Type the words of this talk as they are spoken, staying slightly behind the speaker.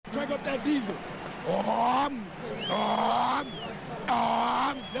rev up that diesel.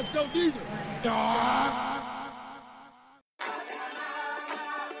 Let's go diesel.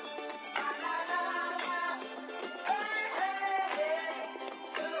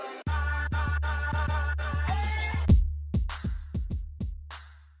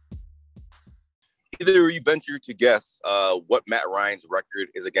 Either you venture to guess what Matt Ryan's record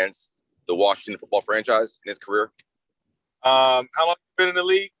is against the Washington football franchise in his career? How long has he been in the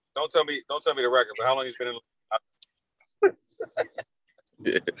league? Don't tell me the record, but how long he's been in the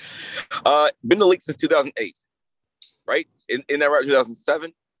league? Been in the league since 2008, right? In that right,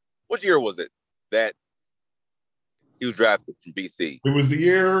 2007? What year was it that he was drafted from BC? It was the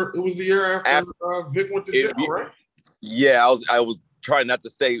year after Vic went to jail, right? Yeah, I was trying not to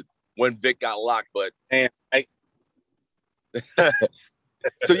say when Vic got locked, but so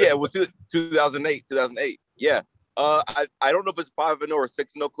yeah, it was 2008. Yeah. I don't know if it's 5-0 or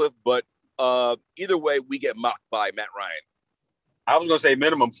 6-0, Cliff, but either way, we get mocked by Matt Ryan. I was gonna say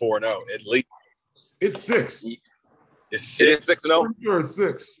minimum 4-0 at least. It's 6. It's 6. It is 6-0. I'm sure it's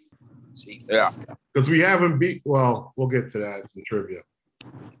 6. Jesus. Yeah, because we haven't beat. Well, we'll get to that in trivia.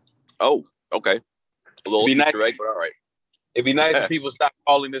 Oh, okay. A little Easter egg, but all right. It'd be nice if people stop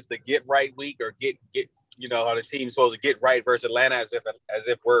calling this the get right week or get how the team's supposed to get right versus Atlanta as if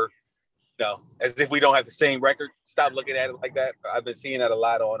we're as if we don't have the same record. Stop looking at it like that. I've been seeing that a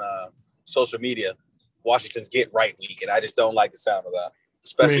lot on social media. Washington's get right week, and I just don't like the sound of that,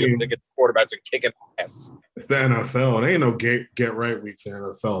 especially if they get the quarterbacks are kicking ass. It's the NFL. There ain't no get right weeks in the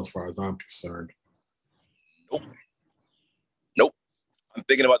NFL as far as I'm concerned. Nope. I'm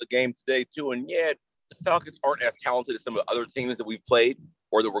thinking about the game today too, and yeah, the Falcons aren't as talented as some of the other teams that we've played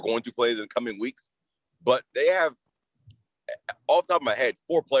or that we're going to play in the coming weeks, but they have, off the top of my head,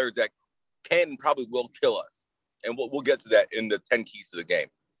 4 players that can and probably will kill us. And we'll get to that in the 10 keys to the game.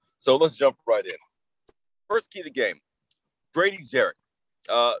 So let's jump right in. First key to the game, Grady Jarrett.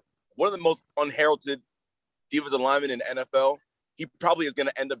 One of the most unheralded defensive linemen in the NFL. He probably is going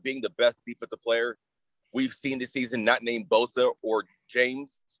to end up being the best defensive player we've seen this season, not named Bosa or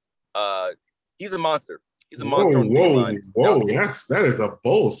James. He's a monster. He's a monster on the D-line. Whoa, that is a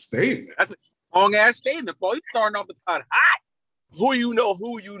bold statement. That's a long-ass statement, boy. He's starting off the cut hot. Who you know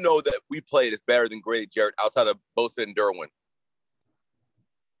that we played is better than Grady Jarrett outside of Bosa and Derwin?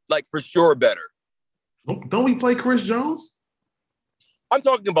 Like, for sure better. Don't we play Chris Jones? I'm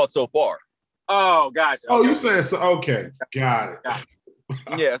talking about so far. Oh, gosh. Okay. Oh, you saying so? Okay, got it.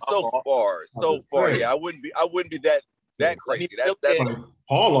 Yeah, so far. Yeah, I wouldn't be that crazy. That's like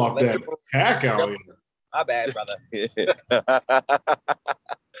Paul off that tack out here. My bad, brother.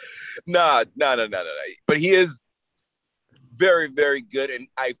 Nah. But he is very, very good, and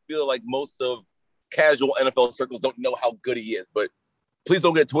I feel like most of casual NFL circles don't know how good he is. But please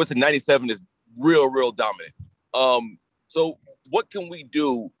don't get twisted. 97 is real dominant. So what can we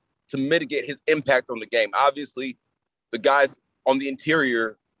do to mitigate his impact on the game? Obviously, the guys on the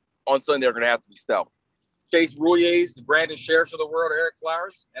interior on Sunday are going to have to be stout. Chase Rouillet's, the Brandon Sheriffs of the world, Eric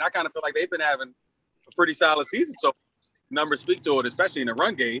Flowers, and I kind of feel like they've been having a pretty solid season. So numbers speak to it, especially in the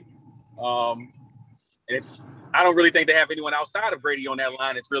run game. And I don't really think they have anyone outside of Brady on that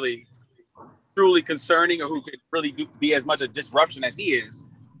line that's really truly concerning or who could really be as much a disruption as he is.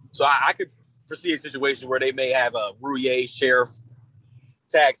 So I could foresee a situation where they may have a Rouillet Sheriff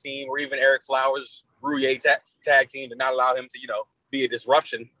tag team or even Eric Flowers Rouillet tag team to not allow him to, be a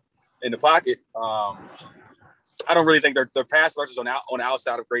disruption in the pocket. I don't really think their pass rushers on the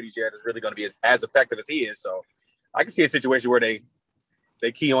outside of Grady Jarrett is really going to be as effective as he is. So I can see a situation where they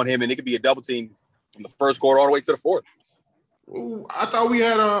key on him and it could be a double team from the first quarter all the way to the fourth. Ooh, I thought we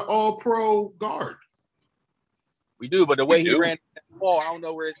had an all-pro guard. We do, but the way he ran that ball, I don't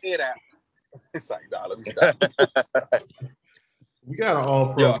know where his head at. It's like, nah, let me stop. We got an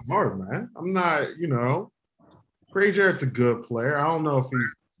all-pro guard, man. I'm not, Grady Jarrett's a good player. I don't know if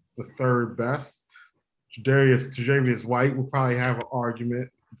he's the third best. Tre'Davious White will probably have an argument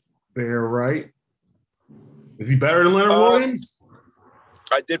there, right? Is he better than Leonard Williams?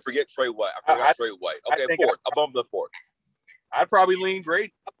 I did forget Trey White. I forgot Trey White. Okay, fourth. I bumped the fourth. I'd probably lean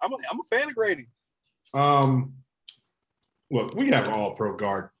Grady. I'm a fan of Grady. Look, we have an all-pro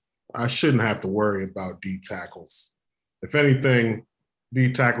guard. I shouldn't have to worry about D tackles. If anything,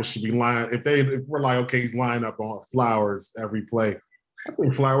 D tackles should be lined. If we're like, okay, he's lined up on Flowers every play. I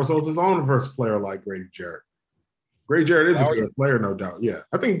think Flowers holds his own versus player like Grady Jarrett. Grady Jarrett is a good player, no doubt. Yeah,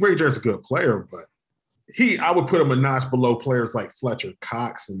 I think Grady Jarrett's a good player, but I would put him a notch below players like Fletcher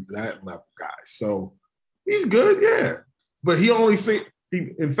Cox and that level guys. So he's good, yeah. But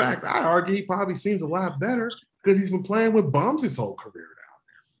in fact, I'd argue he probably seems a lot better because he's been playing with bums his whole career down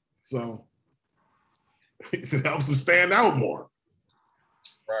there. So it helps him stand out more.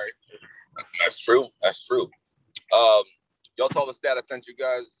 Right. That's true. Y'all saw the stat I sent you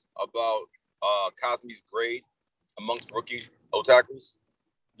guys about Cosmi's grade amongst rookie O-tackles?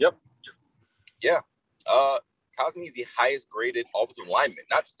 Yep. Yeah. Cosmi is the highest graded offensive lineman,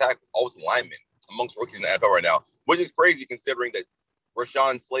 not just tackle, offensive lineman amongst rookies in the NFL right now, which is crazy considering that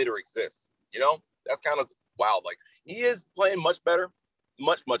Rashawn Slater exists. You know, that's kind of wild. Like, he is playing much better,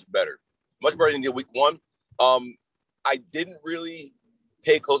 much better than he did week one. I didn't really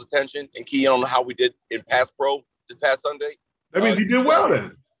pay close attention and key in on how we did in pass pro this past Sunday. That means he did well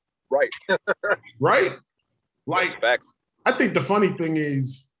then. Right. Right? Like, facts. I think the funny thing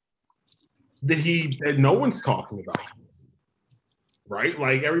is that no one's talking about, right?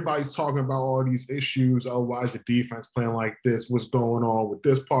 Like, everybody's talking about all these issues. Oh, why is the defense playing like this? What's going on with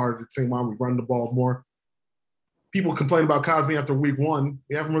this part of the team? Why we run the ball more? People complain about Cosmi after week one.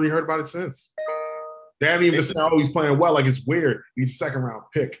 We haven't really heard about it since. They haven't even said, oh, he's playing well. Like, it's weird. He's a second-round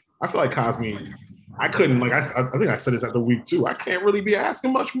pick. I feel like Cosmi, I couldn't, like, I think I said this after week two. I can't really be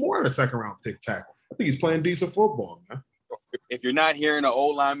asking much more in a second-round pick tackle. I think he's playing decent football, man. If you're not hearing an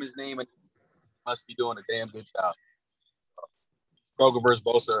old lineman's name, it must be doing a damn good job. Kroger versus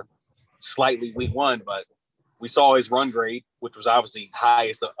Bosa, slightly week one, but we saw his run grade, which was obviously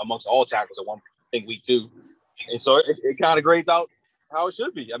highest amongst all tackles at one thing week two. And so it kind of grades out how it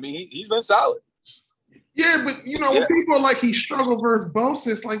should be. I mean, he's been solid. Yeah, but, you know, when people are like, he struggled versus Bosa,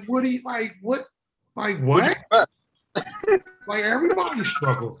 it's like, what? Like, everybody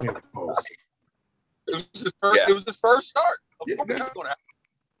struggles against Bosa. It was his first start.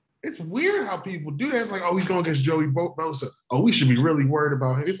 It's weird how people do that. It's like, oh, he's going against Joey Bosa. Oh, we should be really worried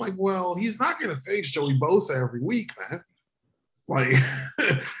about him. It's like, well, he's not going to face Joey Bosa every week, man. Like,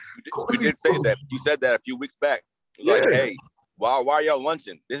 you did say that. You said that a few weeks back. Like, hey, why are y'all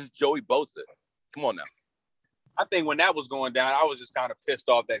lunching? This is Joey Bosa. Come on now. I think when that was going down, I was just kind of pissed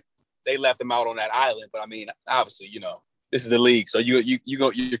off that they left him out on that island. But I mean, obviously, you know, this is the league, so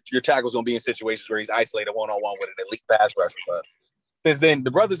your tackle's gonna be in situations where he's isolated one-on-one with an elite pass rusher. But since then,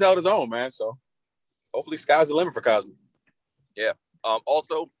 the brother's held his own, man. So hopefully, sky's the limit for Cosmi. Yeah.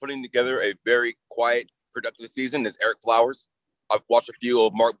 Also, putting together a very quiet, productive season is Ereck Flowers. I've watched a few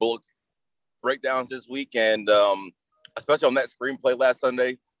of Mark Bullock's breakdowns this week, and especially on that screenplay last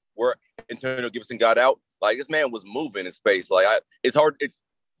Sunday where Antonio Gibson got out. Like, this man was moving in space. Like, it's hard. It's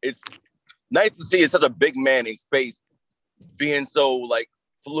nice to see such a big man in space being so, like,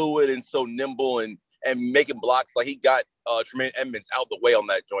 fluid and so nimble and making blocks. Like, he got Tremaine Edmonds out the way on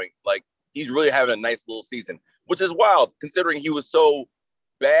that joint. Like, he's really having a nice little season, which is wild considering he was so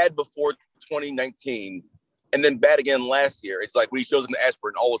bad before 2019 and then bad again last year. It's like when he shows up in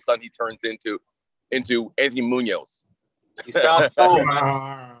Ashburn, all of a sudden he turns into Anthony Munoz. He's found his home.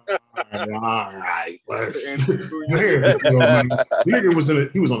 All right. Nigga was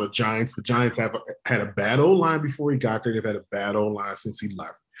on the Giants. The Giants had a bad O-line before he got there. They've had a bad O-line since he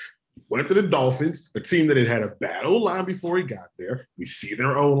left. Went to the Dolphins, a team that had a bad O-line before he got there. We see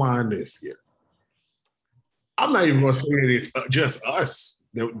their O-line this year. I'm not even going to say that it's just us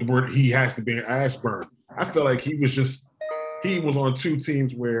that he has to be in Ashburn. I feel like he was on two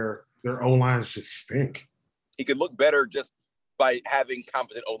teams where their O-lines just stink. He could look better just by having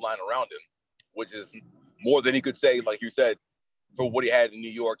competent O-line around him, which is more than he could say, like you said, for what he had in New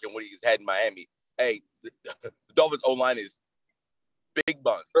York and what he's had in Miami. Hey, the Dolphins O-line is big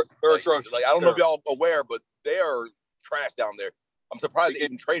buns. Like, I don't know if y'all are aware, but they are trash down there. I'm surprised they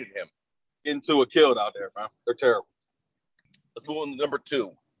even traded him. Into a killed out there, man. They're terrible. Let's move on to number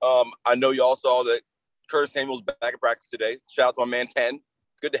 2. I know y'all saw that Curtis Samuel's back in practice today. Shout out to my man 10.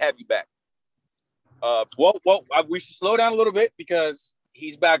 Good to have you back. We should slow down a little bit because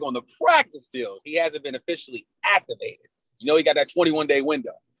he's back on the practice field. He hasn't been officially activated. You know, he got that 21-day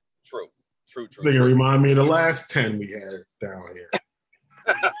window. True. They remind me of the last 10 we had down here.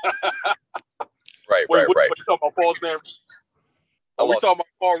 Right. What you talking about, Paul's man? Are we talking about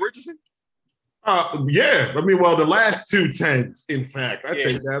Paul Richardson? Yeah. I mean, well, the last 2 10s, in fact. I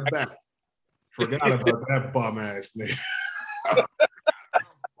take that back. Forgot about that bum-ass nigga.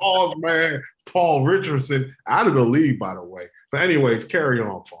 Paul's man, Paul Richardson, out of the league, by the way. But anyways, carry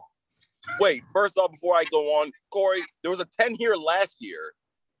on, Paul. Wait, first off, before I go on, Corey, there was a 10 here last year.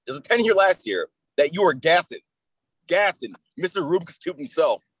 That you were gassing. Mr. Rubik's Cube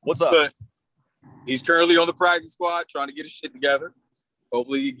himself. What's up? But he's currently on the practice squad trying to get his shit together.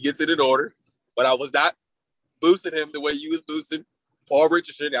 Hopefully he gets it in order. But I was not boosting him the way you was boosting Paul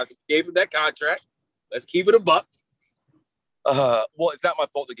Richardson. I gave him that contract. Let's keep it a buck. Well, it's not my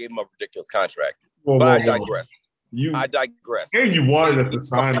fault they gave him a ridiculous contract. I digress. I digress. And you wanted us to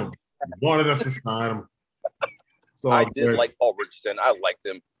sign him. wanted us to sign him. So I did like Paul Richardson. I liked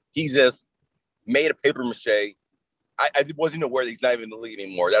him. He just made a paper mache. I wasn't aware that he's not even in the league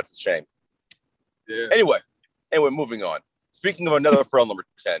anymore. That's a shame. Yeah. Anyway, moving on. Speaking of another frail number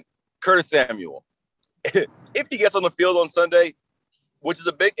 10, Curtis Samuel. If he gets on the field on Sunday, which is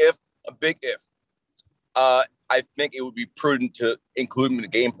a big if, I think it would be prudent to include him in the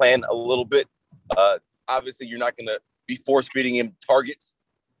game plan a little bit. Obviously, you're not going to be force-feeding him targets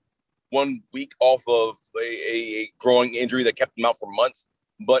 1 week off of a growing injury that kept him out for months.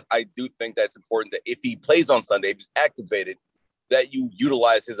 But I do think that's important that if he plays on Sunday, if he's activated, that you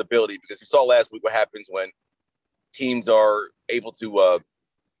utilize his ability, because you saw last week what happens when teams are able to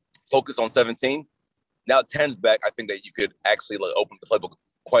focus on 17. Now 10's back, I think that you could actually open the playbook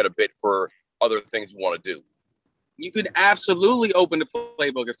quite a bit for other things you want to do. You could absolutely open the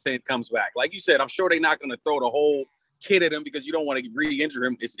playbook if 10 comes back. Like you said, I'm sure they're not going to throw the whole kit at him because you don't want to re-injure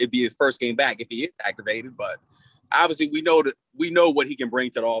him. It'd be his first game back if he is activated. But obviously, we know what he can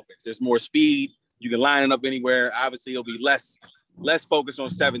bring to the offense. There's more speed. You can line it up anywhere. Obviously, it'll be less focused on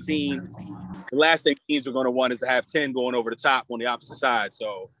 17. The last thing teams are going to want is to have 10 going over the top on the opposite side.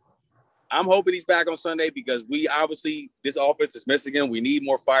 So I'm hoping he's back on Sunday because this offense is missing him. We need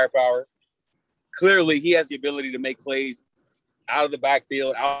more firepower. Clearly, he has the ability to make plays out of the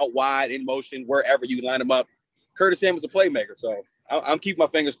backfield, out wide, in motion, wherever you line him up. Curtis Samuel's a playmaker, so I'm keeping my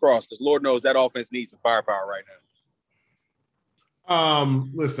fingers crossed because Lord knows that offense needs some firepower right now.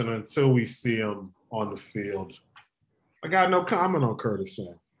 Listen, until we see him on the field, I got no comment on Curtis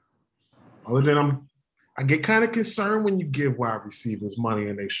Samuel. Other than I get kind of concerned when you give wide receivers money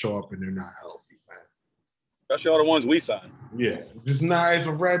and they show up and they're not healthy, man. Especially all the ones we signed. Yeah, just not. It's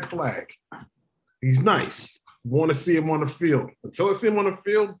a red flag. He's nice. Want to see him on the field. Until I see him on the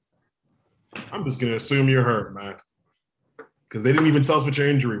field, I'm just going to assume you're hurt, man. Because they didn't even tell us what your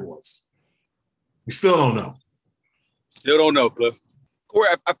injury was. We still don't know. Still don't know, Cliff. Corey,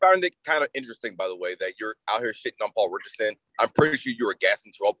 I found it kind of interesting, by the way, that you're out here shitting on Paul Richardson. I'm pretty sure you were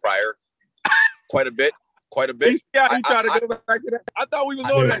gassing Terrell Pryor quite a bit. Yeah, you trying to go back to that? I thought we was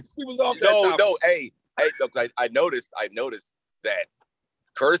on that. We was off that topic. No. Hey, look, I noticed that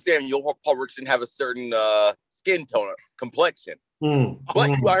Curtis Samuel, Paul Richardson have a certain skin tone, complexion. But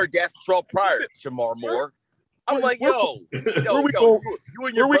you out here gassing Terrell Pryor, Shamar Moore. I'm like, yo, you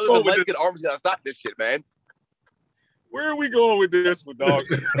and your brothers and light-skinned arms gotta stop this shit, man. Where are we going with this one, dog?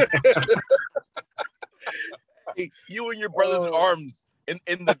 Hey, you and your brothers in arms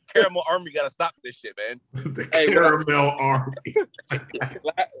in the caramel army gotta stop this shit, man. The caramel army.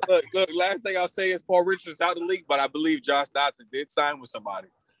 Look, last thing I'll say is Paul Richardson's out of the league, but I believe Josh Dotson did sign with somebody.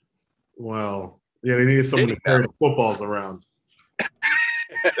 Well, yeah, they needed someone to carry the footballs around.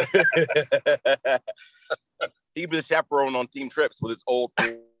 He was a chaperone on team trips with his old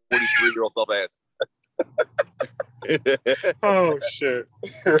 43-year-old self-ass. Oh, shit.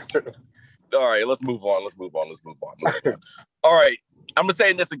 All right, let's move on. All right, I'm gonna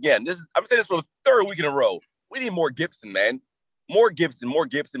say this again. I'm saying this for the third week in a row. We need more Gibson, man. More Gibson.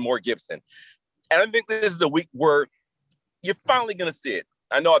 And I think this is the week where you're finally gonna see it.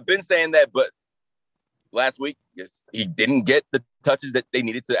 I know I've been saying that, but last week, he didn't get the touches that they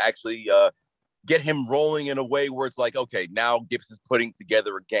needed to actually get him rolling in a way where it's like, okay, now Gibson's putting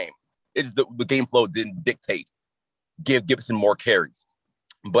together a game. It's the game flow didn't dictate. Give Gibson more carries.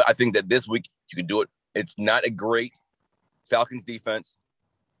 But I think that this week you can do it. It's not a great Falcons defense.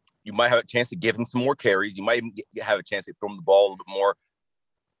 You might have a chance to give him some more carries. You might even have a chance to throw him the ball a little bit more.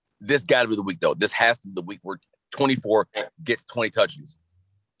 This got to be the week, though. This has to be the week where 24 gets 20 touches.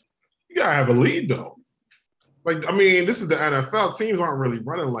 You got to have a lead, though. Like, I mean, this is the NFL. Teams aren't really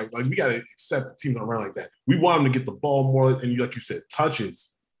running like we got to accept the teams aren't running like that. We want them to get the ball more, and like you said,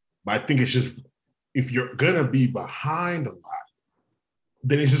 touches. But I think it's just if you're going to be behind a lot,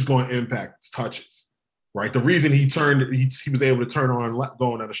 then it's just going to impact his touches, right? The reason he was able to turn on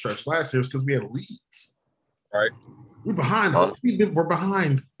going down the stretch last year is because we had leads. Right. We're behind. We're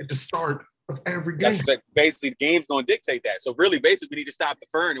behind at the start of every game. That's like basically the game's going to dictate that. So really, basically, we need to stop the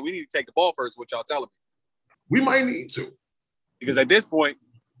Fern and we need to take the ball first, what y'all telling me. We might need to. Because at this point,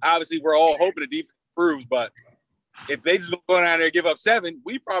 obviously, we're all hoping the defense improves, but if they just go down there and give up 7,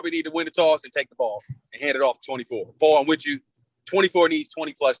 we probably need to win the toss and take the ball and hand it off to 24. Paul, I'm with you. 24 needs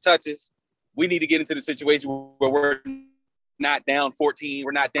 20-plus touches. We need to get into the situation where we're not down 14,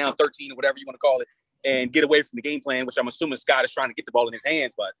 we're not down 13, or whatever you want to call it, and get away from the game plan, which I'm assuming Scott is trying to get the ball in his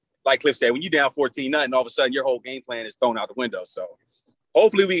hands. But like Cliff said, when you're down 14-0, all of a sudden your whole game plan is thrown out the window. So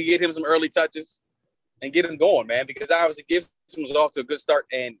hopefully we can get him some early touches and get him going, man, because obviously Gibson was off to a good start,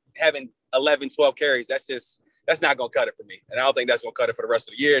 and having 11, 12 carries, that's not going to cut it for me. And I don't think that's going to cut it for the rest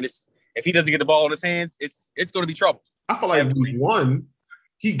of the year. And if he doesn't get the ball in his hands, it's going to be trouble. I feel like week one,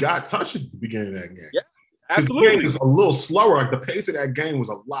 he got touches at the beginning of that game. Yeah, absolutely. His game was a little slower. Like the pace of that game was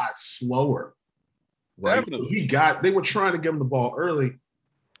a lot slower. Right? Definitely. They were trying to give him the ball early,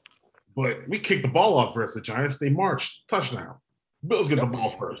 but we kicked the ball off versus the Giants. They marched, touchdown. Bills get the ball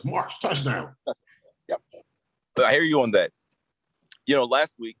first, march, touchdown. Yep. But I hear you on that. You know,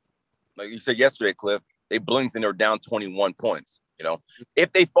 last week, like you said yesterday, Cliff, they blinked and they're down 21 points. You know,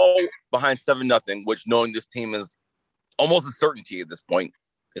 if they fall behind 7-0, which knowing this team is almost a certainty at this point,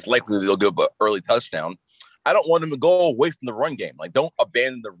 it's likely they'll give an early touchdown. I don't want them to go away from the run game. Like, don't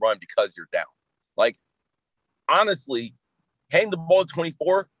abandon the run because you're down. Like, honestly, handing the ball to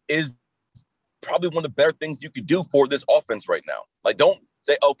 24 is probably one of the better things you could do for this offense right now. Like, don't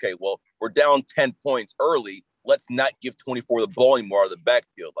say, okay, well, we're down 10 points early. Let's not give 24 the ball anymore out of the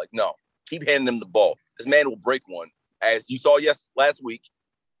backfield. Like, no, keep handing him the ball. This man will break one. As you saw last week,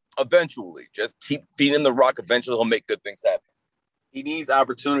 eventually, just keep feeding the rock. Eventually, he'll make good things happen. He needs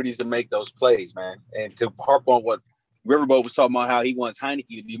opportunities to make those plays, man. And to harp on what Riverboat was talking about, how he wants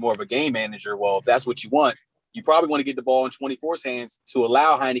Heinicke to be more of a game manager. Well, if that's what you want, you probably want to get the ball in 24's hands to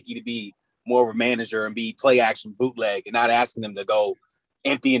allow Heinicke to be more of a manager and be play action bootleg and not asking them to go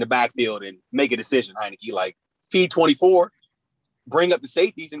empty in the backfield and make a decision. Heinicke, like, feed 24, bring up the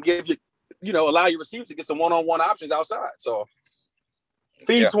safeties and give allow your receivers to get some one-on-one options outside. So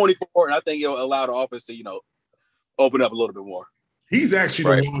feed 24, and I think it'll allow the offense to, open up a little bit more. He's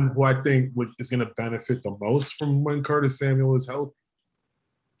actually the one who I think is going to benefit the most from when Curtis Samuel is healthy.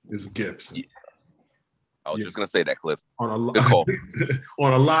 Is Gibson. Yeah. I was just going to say that, Cliff. Good call.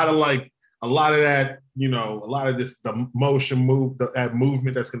 On a lot of that, a lot of this, the motion move, that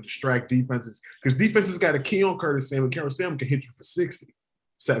movement that's going to distract defenses, because defenses got a key on Curtis Samuel. Curtis Samuel can hit you for 60,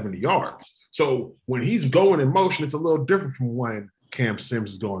 70 yards. So when he's going in motion, it's a little different from when Cam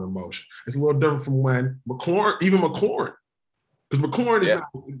Sims is going in motion. It's a little different from when McLaurin, because McLaurin is not,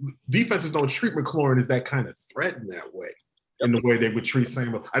 defenses don't treat McLaurin as that kind of threat in that way, in the way they would treat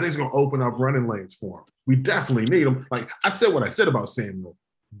Samuel. I think it's going to open up running lanes for him. We definitely need him. Like, I said what I said about Samuel,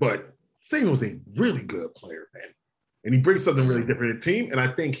 but Samuel's a really good player, man. And he brings something really different to the team. And I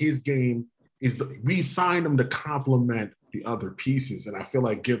think his game is we signed him to complement the other pieces. And I feel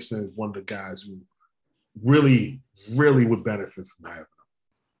like Gibson is one of the guys who really, really would benefit from having him.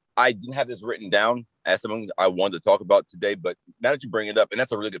 I didn't have this written down as something I wanted to talk about today, but now that you bring it up, and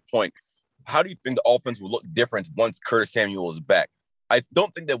that's a really good point, how do you think the offense will look different once Curtis Samuel is back? I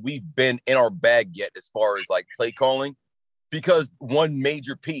don't think that we've been in our bag yet as far as like play calling, because one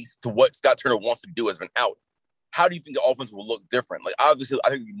major piece to what Scott Turner wants to do has been out. How do you think the offense will look different? Like, obviously, I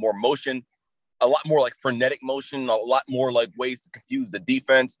think more motion, a lot more like frenetic motion, a lot more like ways to confuse the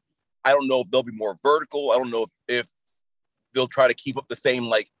defense. I don't know if they'll be more vertical. I don't know if they'll try to keep up the same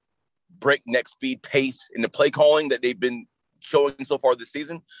like breakneck speed pace in the play calling that they've been showing so far this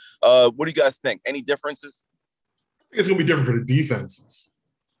season. What do you guys think? Any differences? I think it's going to be different for the defenses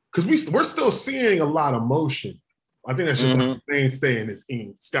because we're still seeing a lot of motion. I think that's just like the mainstay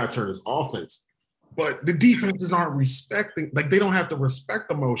in Scott Turner's offense. But the defenses aren't respecting, like they don't have to respect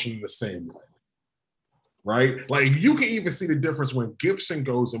the motion in the same way. Right? Like you can even see the difference when Gibson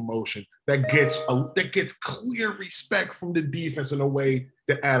goes in motion that gets clear respect from the defense in a way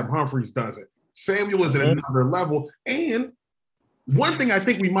that Adam Humphries doesn't. Samuel is at another level. And one thing I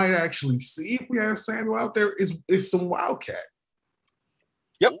think we might actually see if we have Samuel out there is some wildcat.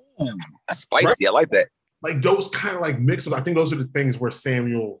 Yep. Ooh, that's spicy. Right? I like that. Like those kind of like mixes. I think those are the things where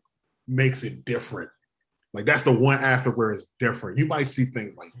Samuel makes it different. Like that's the one aspect where it's different. You might see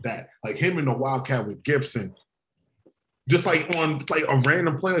things like that, like him in the wildcat with Gibson, just like on like a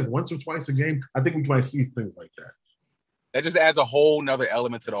random play, like once or twice a game. I think we might see things like that. That just adds a whole nother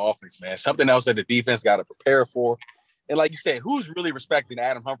element to the offense, man. Something else that the defense got to prepare for. And like you said, who's really respecting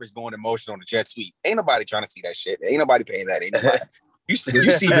Adam Humphries going in motion on the jet sweep? Ain't nobody trying to see that shit. Ain't nobody paying that. Ain't nobody. You see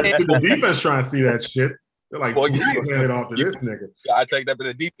the defense trying to see that shit. They're like, well, hand it off to this nigga. Yeah, I take that, but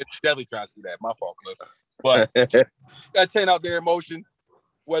the defense definitely trying to see that. My fault, Cliff. But got 10 out there in motion,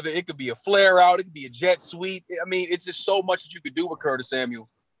 whether it could be a flare out, it could be a jet sweep. I mean, it's just so much that you could do with Curtis Samuel.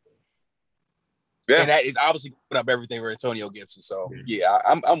 Yeah. And that is obviously putting up everything for Antonio Gibson. So, yeah,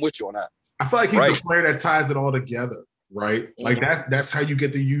 I'm with you on that. I feel like he's the player that ties it all together, right? Like that's how you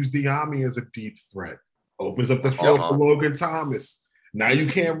get to use Diami as a deep threat. Opens up the field for Logan Thomas. Now you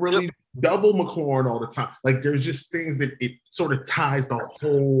can't really double McLaurin all the time. Like there's just things that it sort of ties the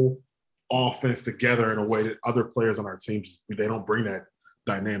whole offense together in a way that other players on our team they don't bring that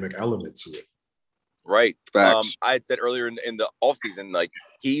dynamic element to it. Right. I had said earlier in the offseason, like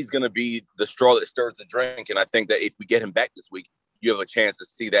he's going to be the straw that stirs the drink. And I think that if we get him back this week, you have a chance to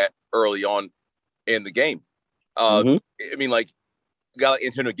see that early on in the game. Mm-hmm. I mean, like, a guy like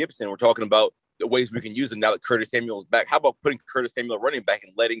Antonio Gibson, we're talking about the ways we can use him now that Curtis Samuel is back. How about putting Curtis Samuel running back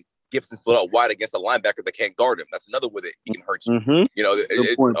and letting Gibson split out wide against a linebacker that can't guard him? That's another way that he can hurt you. Mm-hmm. You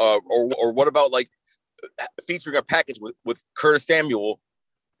know, or what about like featuring a package with Curtis Samuel,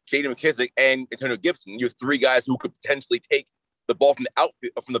 J.D. McKissic, and Antonio Gibson? You have three guys who could potentially take the ball from the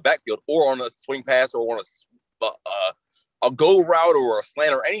outfield, from the backfield, or on a swing pass, or on a go route, or a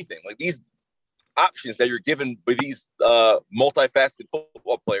slant, or anything. Like, these options that you're given by these multifaceted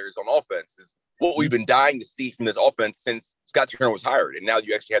football players on offense is what we've been dying to see from this offense since Scott Turner was hired. And now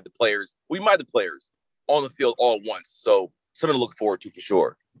you actually have the players. We might have the players on the field all at once. So something to look forward to for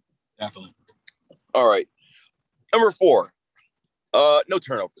sure. Definitely. All right. Number 4. No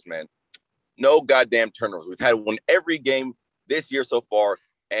turnovers, man. No goddamn turnovers. We've had one every game this year so far.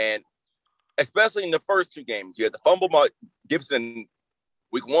 And especially in the first 2 games, you had the fumble by Gibson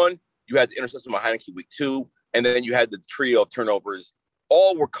week 1. You had the interception by Heineke week 2. And then you had the trio of turnovers.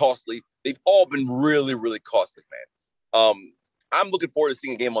 All were costly. They've all been really, really costly, man. I'm looking forward to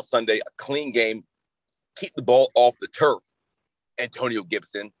seeing a game on Sunday, a clean game, keep the ball off the turf. Antonio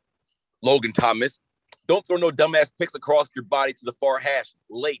Gibson, Logan Thomas. Don't throw no dumbass picks across your body to the far hash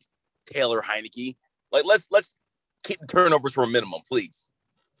late, Taylor Heineke. Like, let's keep the turnovers for a minimum, please.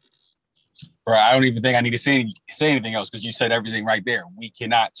 Bro, I don't even think I need to say anything else because you said everything right there. We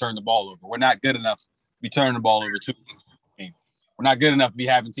cannot turn the ball over. We're not good enough to be turning the ball over too. We're not good enough to be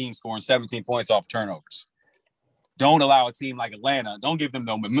having teams scoring 17 points off turnovers. Don't allow a team like Atlanta. Don't give them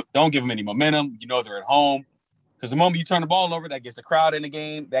any momentum. You know they're at home. Because the moment you turn the ball over, that gets the crowd in the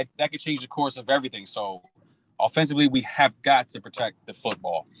game. That could change the course of everything. So offensively, we have got to protect the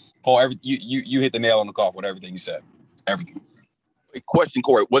football. Paul, you hit the nail on the coffin with everything you said. Everything. Question,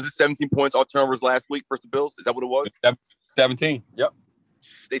 Corey. Was it 17 points off turnovers last week versus the Bills? Is that what it was? 17. Yep.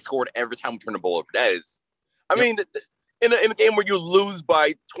 They scored every time we turned the ball over. That is, I mean, in a game where you lose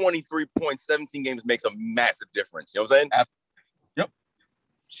by 23 points, 17 games makes a massive difference. You know what I'm saying? Yep.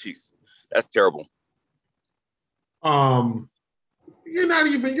 Jeez, that's terrible. You're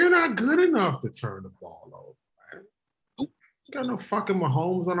not good enough to turn the ball over, man. Nope. You got no fucking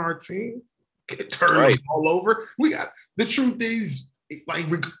Mahomes on our team. Turn the ball over. The truth is, like,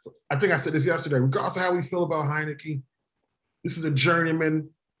 I think I said this yesterday, regardless of how we feel about Heineke, this is a journeyman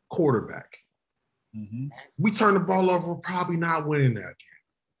quarterback. Mm-hmm. We turn the ball over, we're probably not winning that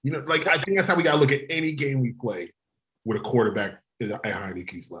game. You know, like, I think that's how we got to look at any game we play with a quarterback at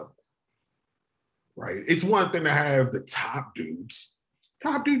Heineke's level. Right? It's one thing to have the top dudes.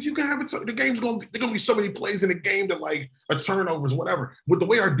 You can have it. The game's there's going to be so many plays in the game that, like, a turnovers, whatever. With the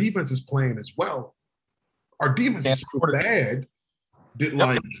way our defense is playing as well, our defense is so bad that,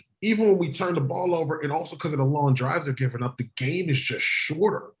 like, even when we turn the ball over, and also because of the long drives they're giving up, the game is just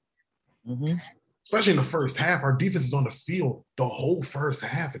shorter. Mm-hmm. Especially in the first half, our defense is on the field the whole first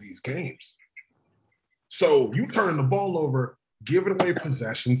half of these games. So you turn the ball over, giving away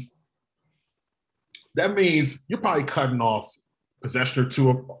possessions. That means you're probably cutting off possession or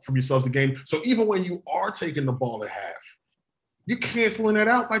two from yourselves a game. So even when you are taking the ball at half, you're canceling that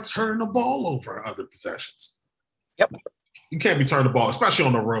out by turning the ball over in other possessions. Yep. You can't be turning the ball, especially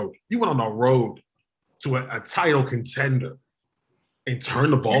on the road. You went on the road to a title contender and turn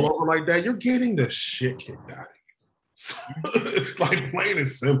the ball over like that, you're getting the shit kicked out of you. Like, plain and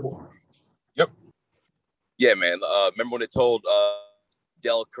simple. Yep. Yeah, man. Remember when they told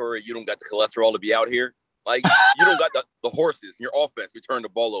Del Curry, you don't got the cholesterol to be out here? Like, you don't got the horses in your offense. You turn the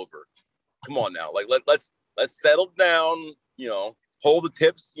ball over. Come on now. Like, let's settle down, you know, hold the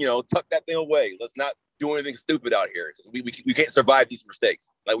tips, you know, tuck that thing away. Let's not do anything stupid out here. We can't survive these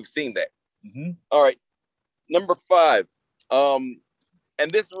mistakes. Like, we've seen that. Mm-hmm. All right. Number 5. And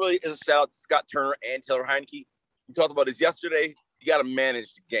this really is a shout out to Scott Turner and Taylor Heineke. We talked about this yesterday. You got to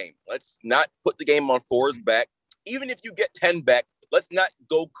manage the game. Let's not put the game on 4's back. Even if you get 10 back, let's not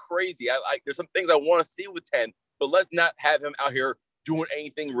go crazy. There's some things I want to see with 10, but let's not have him out here doing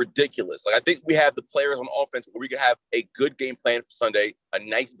anything ridiculous. Like, I think we have the players on offense where we can have a good game plan for Sunday, a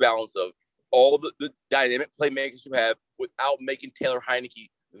nice balance of all the dynamic playmakers you have without making Taylor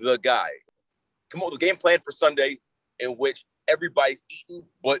Heineke the guy. Come on with a game plan for Sunday in which everybody's eating,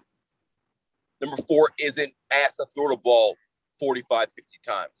 but number 4 isn't asked to throw the ball 45, 50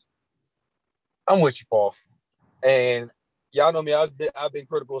 times. I'm with you, Paul. And y'all know me, I've been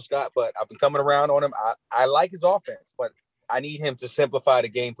critical of Scott, but I've been coming around on him. I like his offense, but I need him to simplify the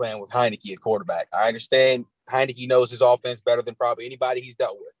game plan with Heineke at quarterback. I understand Heineke knows his offense better than probably anybody he's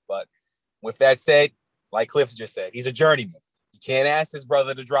dealt with. But with that said, like Cliff just said, he's a journeyman. You can't ask his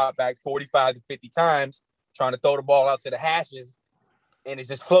brother to drop back 45 to 50 times trying to throw the ball out to the hashes and it's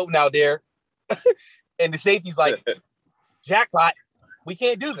just floating out there. And the safety's like, jackpot, we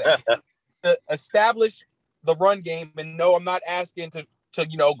can't do that. To establish the run game, and no, I'm not asking to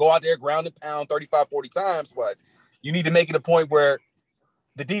go out there, ground and pound 35, 40 times, but you need to make it a point where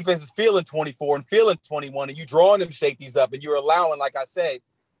the defense is feeling 24 and feeling 21, and you drawing them safeties up, and you're allowing, like I said,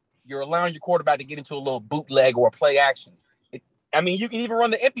 you're allowing your quarterback to get into a little bootleg or a play action. You can even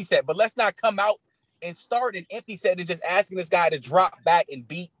run the empty set, but let's not come out and start an empty set and just asking this guy to drop back and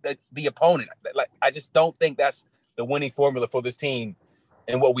beat the opponent. Like, I just don't think that's the winning formula for this team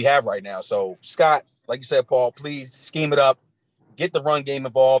and what we have right now. So, Scott, like you said, Paul, please scheme it up, get the run game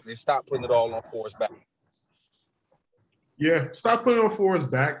involved, and stop putting it all on Forrest back. Yeah, stop putting it on Forrest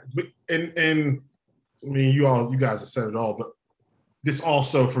back. And I mean, you guys have said it all, but this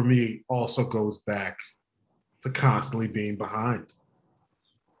also, for me, also goes back to constantly being behind.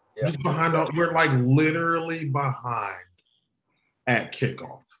 Yeah. Just behind. We're like literally behind at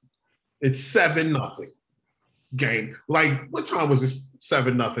kickoff. It's 7-0 game. Like, what time was this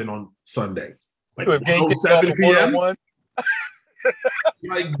 7-0 on Sunday? Like, game 7 p.m.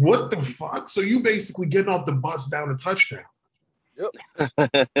 Like, what the fuck? So you basically getting off the bus down a touchdown. Yep.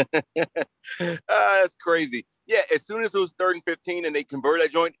 That's crazy. Yeah, as soon as it was 3rd and 15 and they converted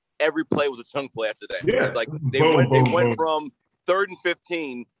that joint, every play was a chunk play after that. Yeah. It's like they went from 3rd and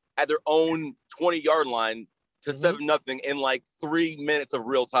 15 at their own 20-yard line to 7-0 in like 3 minutes of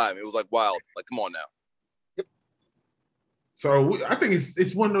real time. It was like wild. Like, come on now. Yep. So I think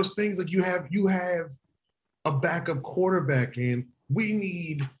it's one of those things, like you have a backup quarterback, and we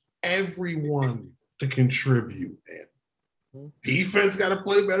need everyone to contribute, man. Defense got to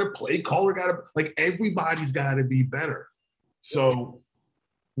play better. Play caller got to, like, everybody's got to be better. So,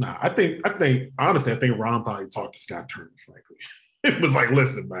 I think honestly, Ron probably talked to Scott Turner, frankly. It was like,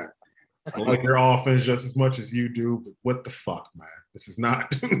 listen, man, I like your offense just as much as you do, but what the fuck, man? This is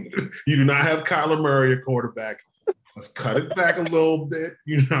not – you do not have Kyler Murray at quarterback. Let's cut it back a little bit.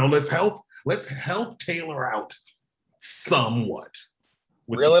 Let's help Taylor out somewhat.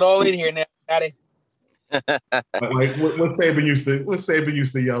 Reel it all in here now, Daddy. Like what Saban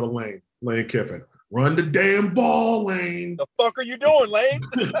used to yell to Lane Kiffin, run the damn ball, Lane. The fuck are you doing, Lane?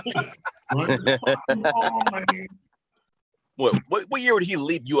 Run the fucking ball, Lane. What year did he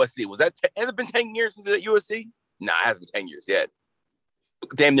leave USC? Has it been 10 years since he's at USC? Nah, it hasn't been 10 years yet.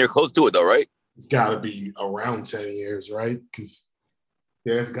 Damn near close to it though, right? It's got to be around 10 years, right? Because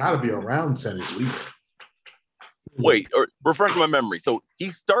it's got to be around 10 at least. Wait, or refresh my memory. So he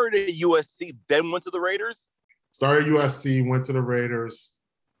started at USC, then went to the Raiders? Started USC, went to the Raiders,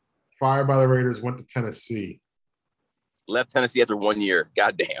 fired by the Raiders, went to Tennessee. Left Tennessee after 1 year.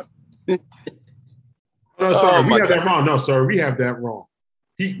 Goddamn. No, sorry, we have that wrong. No, sorry, we have that wrong.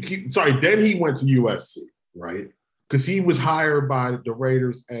 Then he went to USC, right? Because he was hired by the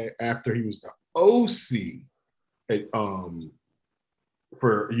Raiders after he was the OC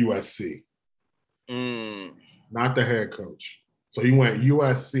for USC. Not the head coach. So he went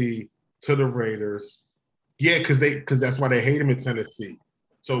USC to the Raiders. Yeah, because that's why they hate him in Tennessee.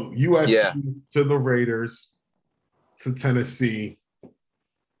 So USC to the Raiders to Tennessee,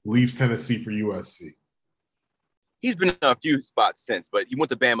 leaves Tennessee for USC. He's been in a few spots since, but he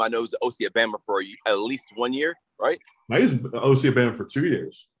went to Bama. I know he was the OC at Bama for at least 1 year, right? Now he's the OC at Bama for 2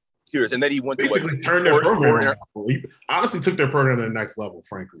 years. 2 years, and then he went basically turned their program around. He honestly took their program to the next level,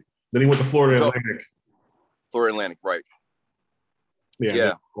 frankly. Then he went to Florida Atlantic. Florida Atlantic, right?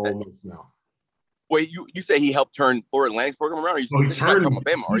 Yeah. Almost now. Wait, you say he helped turn Florida Atlantic's program around? Or you talking about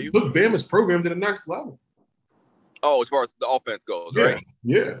Bama? Are you? Took Bama's program to the next level. Oh, as far as the offense goes, right?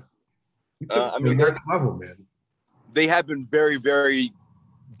 Yeah. He took the next level, man. They have been very, very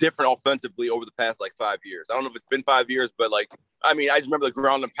different offensively over the past 5 years. I don't know if it's been 5 years, but I just remember the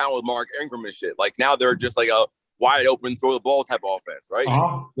ground and pound with Mark Ingram and shit. Now they're just like a wide open, throw the ball type of offense, right?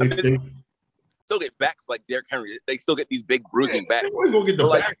 They still get backs like Derrick Henry. They still get these big bruising backs. They're gonna get the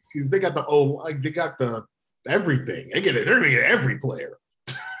backs because they got they got the everything. They're gonna get every player.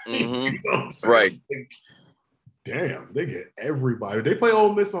 Mm-hmm. Right. Damn, they get everybody. They play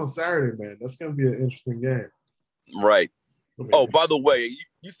Ole Miss on Saturday, man. That's gonna be an interesting game. Right. Oh, by the way,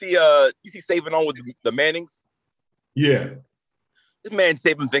 you see Saban on with the Mannings? Yeah. This man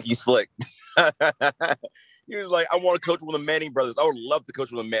Saban think he's slick. He was like, I want to coach one of the Manning brothers. I would love to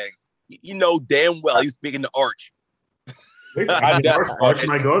coach one of the Mannings. You know damn well he's speaking to Arch. Arch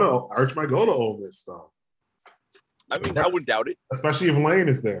might go to Ole Miss, though. I mean, I wouldn't doubt it. Especially if Lane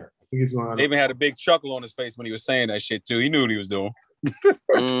is there. I think he's going to. He even had a big chuckle on his face when he was saying that shit, too. He knew what he was doing.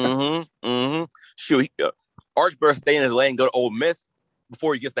 Shoot, Arch better stay in his lane, go to Ole Miss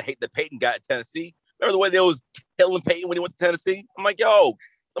before he gets to hate the Peyton guy at Tennessee. Remember the way they was killing Peyton when he went to Tennessee. I'm like, yo,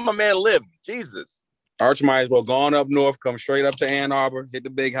 let my man live. Jesus. Arch might as well go on up north, come straight up to Ann Arbor, hit the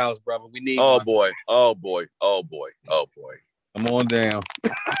big house, brother. We need Oh one. boy. Oh boy. Oh boy. Oh boy. Come on down.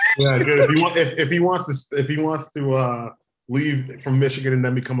 Yeah, good. If he wants to leave from Michigan and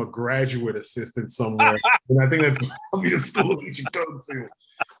then become a graduate assistant somewhere, then I think that's probably a school he should go to.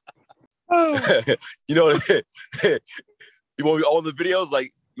 You know, you want all the videos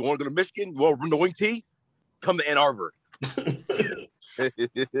like you want to go to Michigan, you want to run the wing tee, come to Ann Arbor. They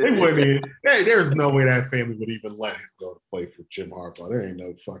wouldn't even, hey, there's no way that family would even let him go to play for Jim Harbaugh. There ain't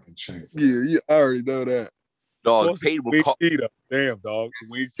no fucking chance. Yeah, I already know that. Dog, Peyton will call. Damn, dog.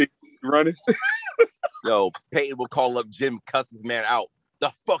 Wing tee running. Yo, Peyton will call up Jim, cuss his man out. The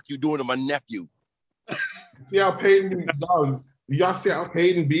fuck you doing to my nephew? See how Peyton, dog, y'all see how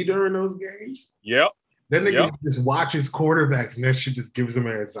Peyton be during those games? Yep. That nigga just watches quarterbacks and that shit just gives him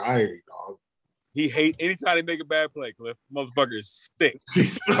anxiety, dog. He hate anytime they make a bad play, Cliff. Motherfucker is sick.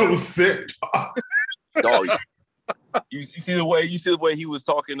 He's so sick, dog. Dog, you see the way he was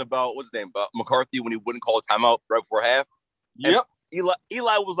talking about what's his name about McCarthy when he wouldn't call a timeout right before half. Yep. And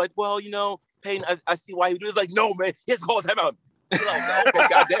Eli was like, well, you know, Peyton, I see why he would do it. Like, no, man, he has to call a timeout. Eli was like, okay,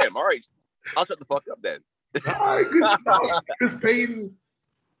 goddamn, all right, I'll shut the fuck up then. All right, good. Because Peyton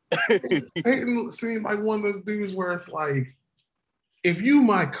seemed like one of those dudes where it's like, if you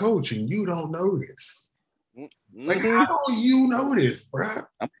my coach and you don't know this, like how do you know this, bro?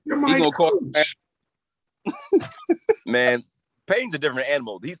 You're my coach. Man, Peyton's a different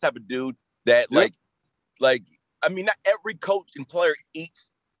animal. He's the type of dude that like I mean, not every coach and player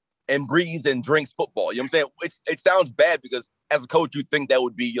eats and breathes and drinks football. You know what I'm saying? It sounds bad because as a coach, you think that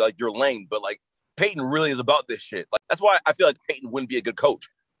would be like your lane, but like Peyton really is about this shit. Like that's why I feel like Peyton wouldn't be a good coach.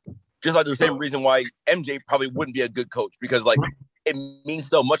 Just like the same reason why MJ probably wouldn't be a good coach because like it means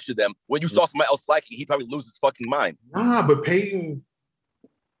so much to them. When you saw somebody else slacking, he'd probably lose his fucking mind. Nah, but Peyton,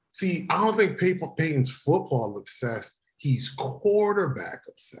 see, I don't think Peyton's football obsessed. He's quarterback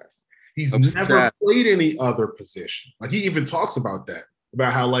obsessed. He's never played any other position. Like he even talks about that,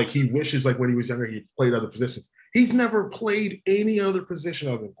 about how like he wishes like when he was younger, he played other positions. He's never played any other position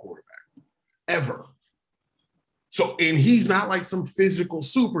other than quarterback, ever. So, and he's not like some physical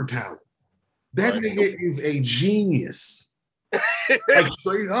super talent. That nigga is a genius. Like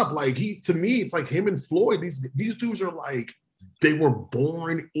straight up, like to me, it's like him and Floyd. These dudes are like they were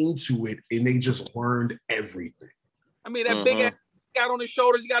born into it and they just learned everything. I mean, that big ass got on his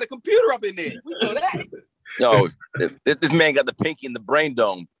shoulders. He got a computer up in there. We know that. No, this man got the pinky in the brain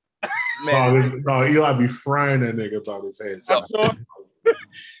dome. Man, no, Eli be frying that nigga about his head.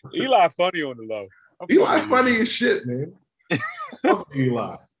 Eli funny on the low. Eli funny as shit, man. Fuck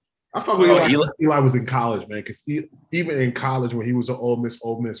Eli. I fuck with Eli. Eli was in college, man, because even in college when he was at Ole Miss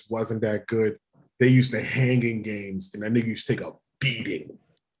wasn't that good. They used to hang in games, and that nigga used to take a beating.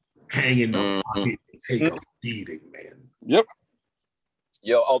 Hang in the pocket and take a beating, man. Yep.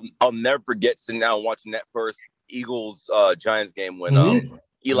 Yo, I'll never forget sitting down watching that first Eagles Giants game when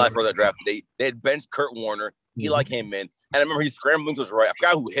Eli first got drafted. They had benched Kurt Warner. Eli came in, and I remember he scrambling to his right. I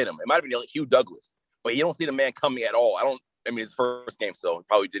forgot who hit him. It might have been Hugh Douglas, but you don't see the man coming at all. I mean, his first game, so he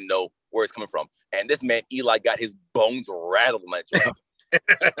probably didn't know where it's coming from. And this man, Eli, got his bones rattled in that job.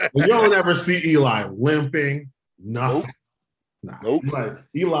 You don't ever see Eli limping, nothing. Nope. Nah.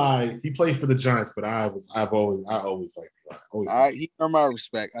 Eli, he played for the Giants, but I always liked Eli. He earned my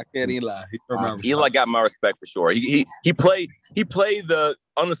respect. I can't lie. Eli got my respect for sure. He played the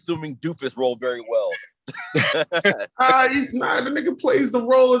unassuming doofus role very well. The nigga plays the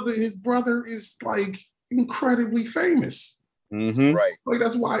role of his brother is like incredibly famous. Right. Like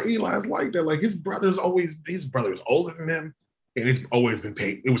that's why Eli's like that. Like his brother's older than him, and it's always been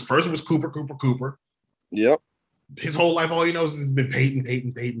Peyton. It was Cooper. Yep. His whole life, all he knows is been Peyton.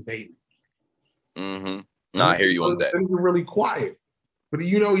 No, I hear you on that. He's really quiet, but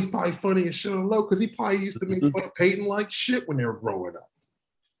he's probably funny as shit on low because he probably used to make fun of Peyton like shit when they were growing up.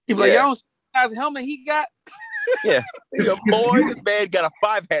 He's like, y'all don't see the helmet he got. Yeah, boy, this man got a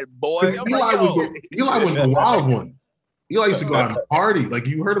 5-head boy. Eli was the wild one. Eli used to go out and party. Like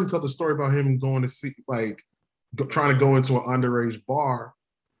you heard him tell the story about him going to see, like, trying to go into an underage bar.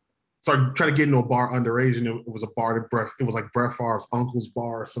 Started trying to get into a bar underage, and it was a bar that it was like Brett Favre's uncle's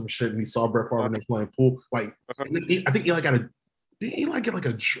bar or some shit, and he saw Brett Favre and they playing pool. Like, I think Eli got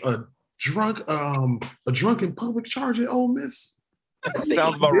a drunken public charge at Ole Miss.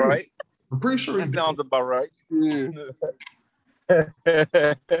 Sounds about right. I'm pretty sure that sounds about right. Yeah.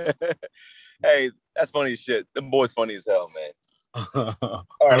 Hey, that's funny as shit. Them boys funny as hell, man. All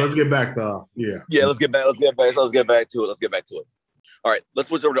right, let's get back to let's get back to it. All right, let's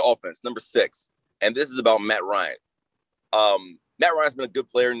switch over to offense. Number 6, and this is about Matt Ryan. Matt Ryan's been a good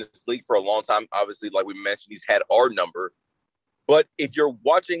player in this league for a long time. Obviously, like we mentioned, he's had our number. But if you're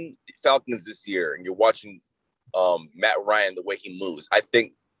watching the Falcons this year and you're watching Matt Ryan, the way he moves, I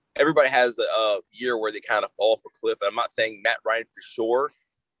think everybody has a year where they kind of fall off a cliff. And I'm not saying Matt Ryan for sure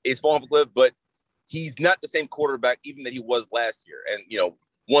is falling off a cliff, but he's not the same quarterback even that he was last year. And, you know,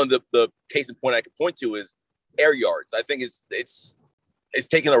 one of the case in point I could point to is air yards. I think it's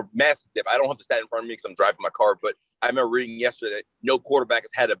taken a massive dip. I don't have the stat in front of me because I'm driving my car, but I remember reading yesterday that no quarterback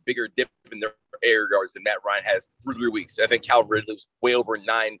has had a bigger dip in their air yards than Matt Ryan has through 3 weeks. I think Cal Ridley was way over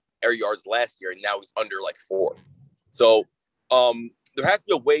 9 air yards last year, and now he's under like 4. So there has to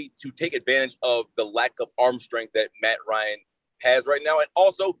be a way to take advantage of the lack of arm strength that Matt Ryan has right now. And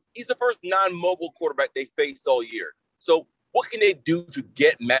also, he's the first non-mobile quarterback they faced all year. So what can they do to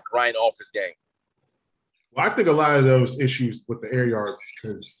get Matt Ryan off his game? Well, I think a lot of those issues with the air yards is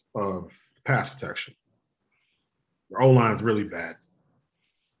because of pass protection. Their O-line is really bad,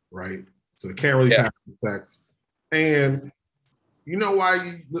 right? So they can't really pass protect. And you know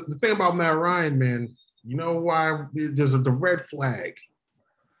why? The thing about Matt Ryan, man, you know why there's the red flag.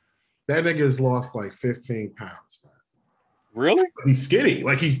 That nigga has lost like 15 pounds, man. Really? He's skinny.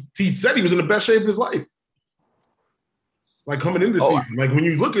 Like he said he was in the best shape of his life. Like coming into the season. Like when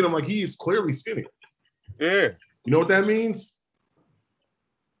you look at him, like he is clearly skinny. Yeah. You know what that means?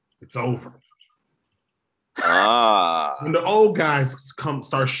 It's over. When the old guys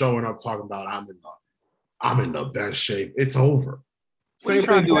start showing up talking about I'm in the best shape, it's over. Same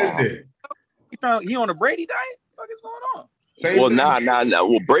thing Ben did. He on a Brady diet? What the fuck is going on? Nah.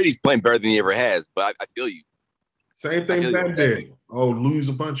 Well, Brady's playing better than he ever has, but I feel you. Same thing Ben did. Oh, lose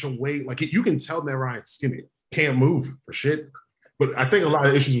a bunch of weight. Like you can tell Matt Ryan's skinny. Can't move for shit. But I think a lot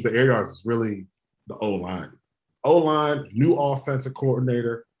of issues with the air yards is really the O-line. O-line, new offensive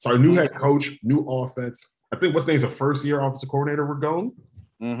coordinator. Sorry, new head coach, new offense. I think what's name's a first-year offensive coordinator, Ragone.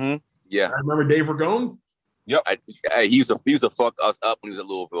 Mm-hmm. Yeah. I remember Dave Ragone. Yep. He used to fuck us up when he was at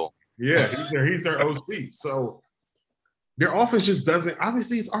Louisville. Yeah, he's their OC. So their offense just doesn't.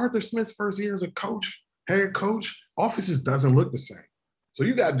 Obviously, it's Arthur Smith's first year as a coach, head coach. Offense just doesn't look the same. So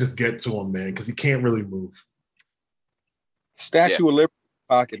you got to just get to him, man, because he can't really move. Statue of Liberty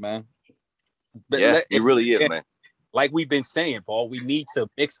pocket, man. But it really is, man. Like we've been saying, Paul, we need to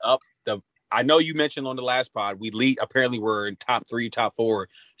mix up I know you mentioned on the last pod, apparently we're in top 3, top 4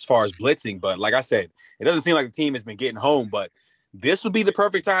 as far as blitzing. But like I said, it doesn't seem like the team has been getting home. But this would be the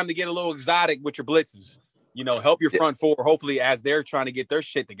perfect time to get a little exotic with your blitzes. You know, help your front 4. Hopefully, as they're trying to get their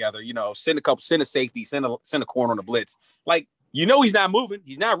shit together, you know, send a safety, send a corner on the blitz. Like, you know, he's not moving,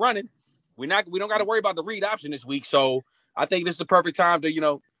 he's not running. We don't got to worry about the read option this week. So I think this is the perfect time to, you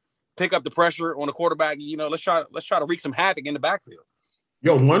know, pick up the pressure on the quarterback. You know, let's try to wreak some havoc in the backfield.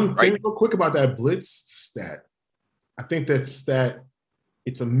 Yo, one thing real quick about that blitz stat. I think that stat,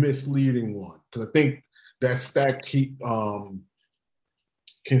 it's a misleading one because I think that stat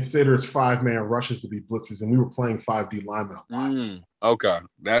considers 5-man rushes to be blitzes, and we were playing 5D linemen. Okay,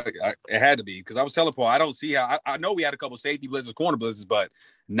 it had to be because I was telling Paul I don't see how. I know we had a couple safety blitzes, corner blitzes, but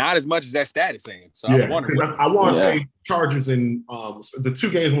not as much as that stat is saying. So yeah, I was wondering. I want to say Chargers in the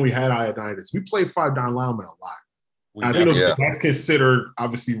 2 games when we had Ioditis, we played 5-down linemen a lot. I think that's considered,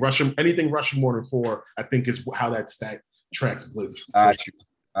 obviously, anything rushing more than 4, I think is how that stat tracks blitz. Gotcha.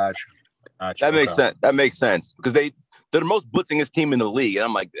 That makes sense. That makes sense because they're the most blitzingest team in the league, and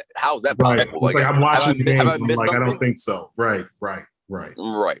I'm like, how is that possible? Right. Like I'm watching the game, I'm like, I don't think so. Right.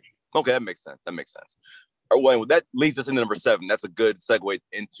 Okay, that makes sense. All right, well, that leads us into number 7. That's a good segue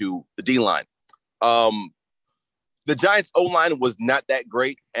into the D-line. The Giants' O-line was not that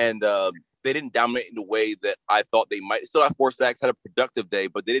great, and they didn't dominate in the way that I thought they might. Still had 4 sacks, had a productive day,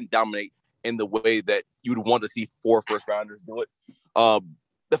 but they didn't dominate in the way that you'd want to see 4 first-rounders do it.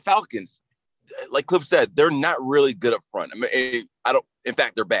 The Falcons, like Cliff said, they're not really good up front. I mean, in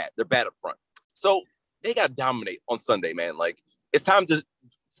fact, they're bad. They're bad up front. So they got to dominate on Sunday, man. Like, it's time to,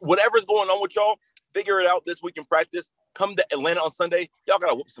 whatever's going on with y'all, figure it out this week in practice. Come to Atlanta on Sunday. Y'all got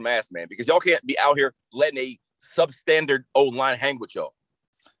to whoop some ass, man, because y'all can't be out here letting a substandard O-line hang with y'all.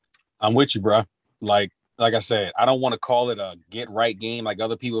 I'm with you, bro. Like I said, I don't want to call it a get-right game like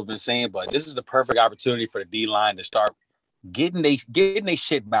other people have been saying, but this is the perfect opportunity for the D-line to start getting they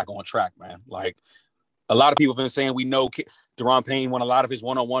shit back on track, man. Like, a lot of people have been saying we know Deron Payne won a lot of his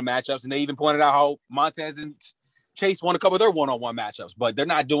one-on-one matchups, and they even pointed out how Montez and Chase won a couple of their one-on-one matchups, but they're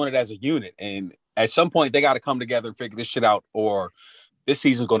not doing it as a unit. And at some point, they got to come together and figure this shit out, or this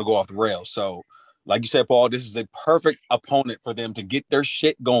season's going to go off the rails. So, like you said, Paul, this is a perfect opponent for them to get their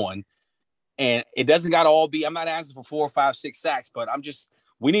shit going. And it doesn't got to all be, I'm not asking for 4, 5, 6 sacks, but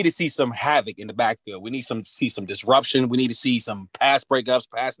we need to see some havoc in the backfield. We need to see some disruption. We need to see some pass breakups,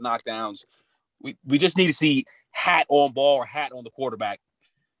 pass knockdowns. We just need to see hat on ball or hat on the quarterback.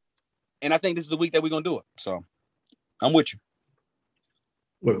 And I think this is the week that we're going to do it. So I'm with you.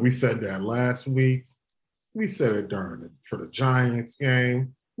 Look, we said that last week. We said it for the Giants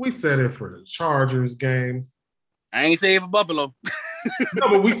game. We said it for the Chargers game. I ain't saying for Buffalo. No,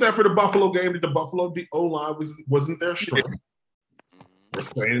 but we said for the Buffalo game that the Buffalo O-line wasn't their strength. We're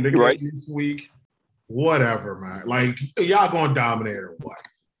saying it again this week. Whatever, man. Like, y'all going to dominate or what?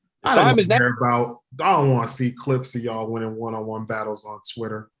 I don't want to see clips of y'all winning one-on-one battles on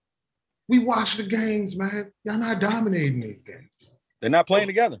Twitter. We watch the games, man. Y'all not dominating these games. They're not playing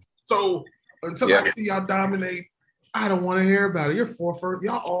together. So until I see y'all dominate, I don't want to hear about it.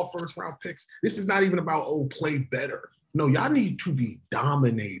 Y'all all first-round picks. This is not even about, play better. No, y'all need to be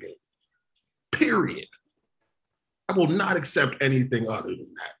dominated. Period. I will not accept anything other than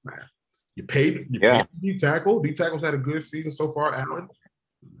that, man. You paid D-tackle. D-tackle's had a good season so far, Allen.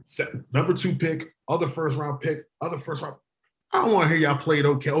 Number 2 pick, other first-round pick, other first-round. I don't want to hear y'all played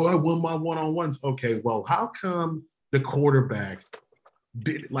okay. I won my one-on-ones. Okay, well, how come the quarterback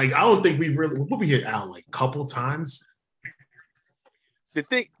did – I don't think we hit Allen a couple times. The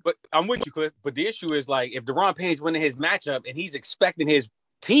thing, but I'm with you, Cliff. But the issue is if Daron Payne's winning his matchup and he's expecting his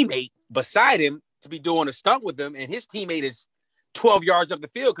teammate beside him to be doing a stunt with him, and his teammate is 12 yards up the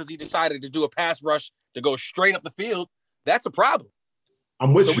field because he decided to do a pass rush to go straight up the field, that's a problem.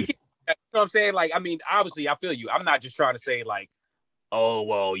 I'm with you. You know what I'm saying? Obviously, I feel you. I'm not just trying to say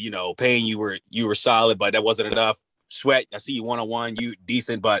Payne, you were solid, but that wasn't enough. Sweat, I see you one-on-one, you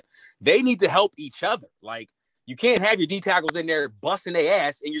decent, but they need to help each other. You can't have your D tackles in there busting their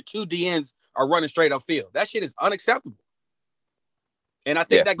ass and your 2 DNs are running straight up field. That shit is unacceptable. And I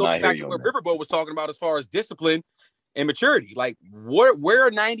think that goes back to what Riverboat was talking about as far as discipline and maturity. Where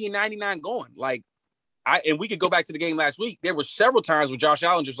are 90 and 99 going? And we could go back to the game last week. There were several times where Josh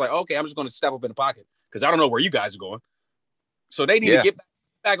Allen just okay, I'm just going to step up in the pocket because I don't know where you guys are going. So they need to get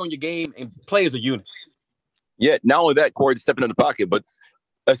back on your game and play as a unit. Yeah, not only that, Corey stepping in the pocket, but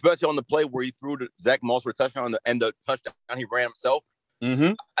especially on the play where he threw to Zach Moss for a touchdown and the touchdown he ran himself.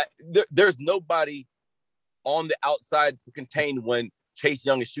 Mm-hmm. There's nobody on the outside to contain when Chase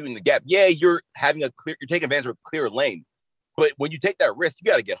Young is shooting the gap. Yeah, you're taking advantage of a clear lane, but when you take that risk, you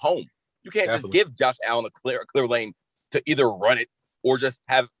got to get home. You can't just give Josh Allen a clear lane to either run it or just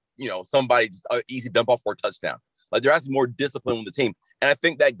have somebody just an easy dump off for a touchdown. There has to be more discipline with the team, and I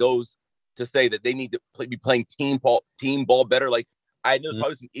think that goes to say that they need to be playing team ball better. I know there's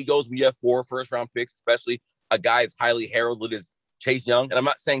probably some egos when you have 4 first-round picks, especially a guy as highly heralded as Chase Young. And I'm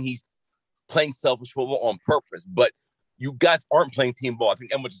not saying he's playing selfish football on purpose, but you guys aren't playing team ball. I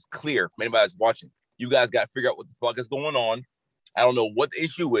think that much is clear from anybody that's watching. You guys got to figure out what the fuck is going on. I don't know what the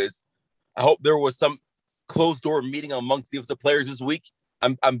issue is. I hope there was some closed-door meeting amongst the defensive players this week.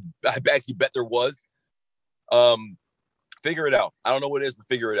 I actually bet there was. Figure it out. I don't know what it is, but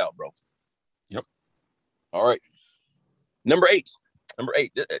figure it out, bro. Yep. All right. Number 8.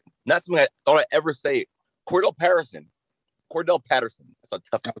 Not something I thought I'd ever say. Cordell Patterson. That's a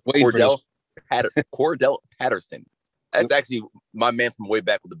tough Cordell Patterson. That's actually my man from way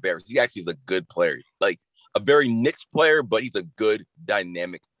back with the Bears. He actually is a good player. A very niche player, but he's a good,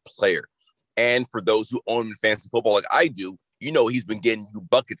 dynamic player. And for those who own him in fantasy football like I do, he's been getting you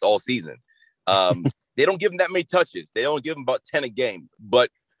buckets all season. They don't give him that many touches. They only give him about 10 a game. But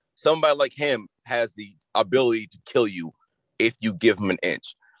somebody like him has the ability to kill you if you give him an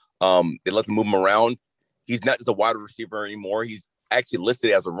inch. They let them move him around. He's not just a wide receiver anymore. He's actually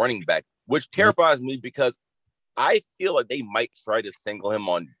listed as a running back, which terrifies me because I feel like they might try to single him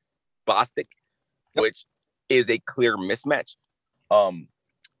on Bostic, which is a clear mismatch.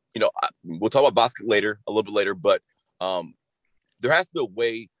 We'll talk about Bostic a little bit later, but there has to be a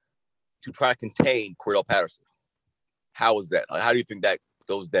way to try to contain Cordell Patterson. How is that? How do you think that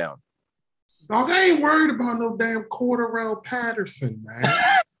goes down? Dog, I ain't worried about no damn Cordell Patterson, man.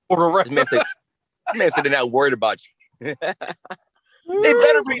 This man said they're not worried about you. They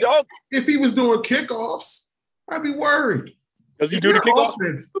better be, dog. If he was doing kickoffs, I'd be worried. Does he do the kickoffs?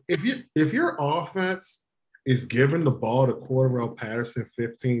 If your offense is giving the ball to Cordell Patterson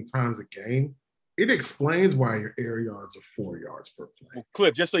 15 times a game, it explains why your air yards are 4 yards per play. Well,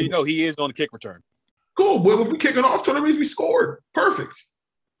 Cliff, just so you know, he is on the kick return. Cool. Well, if we're kicking off, that means we scored. Perfect.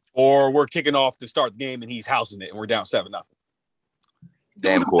 Or we're kicking off to start the game and he's housing it and we're down 7-0.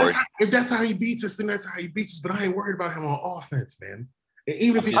 Damn, Corey. If that's how he beats us, then that's how he beats us. But I ain't worried about him on offense, man. And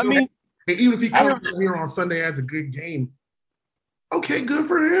even if he comes here on Sunday has a good game, okay, good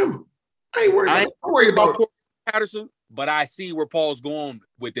for him. I ain't worried about Patterson, but I see where Paul's going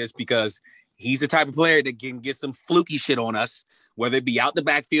with this because he's the type of player that can get some fluky shit on us, whether it be out the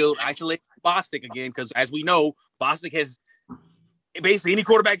backfield, isolate Bostic again, because as we know, Bostic has basically any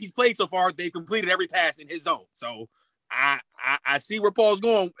quarterback he's played so far, they've completed every pass in his zone. So I see where Paul's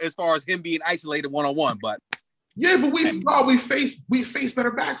going as far as him being isolated one-on-one, but yeah, but we faced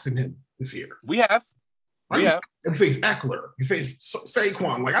better backs than him this year. We have. Right? We have. And face Eckler, you face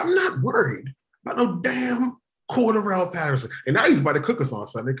Saquon. Like, I'm not worried about no damn Cordarrelle Patterson. And now he's about to cook us on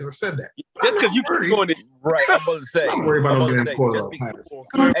Sunday because I said that. Just because you keep doing it. Right, I'm about to say. I'm worried about no damn Cordarrelle Patterson.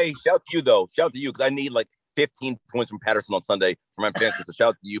 Patterson. Hey, shout out to you, though. Shout out to you because I need like 15 points from Patterson on Sunday for my fantasy. So shout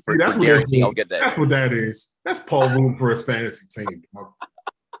out to you for guaranteeing I'll get that. That's what that is. That's Paul Room for his fantasy team.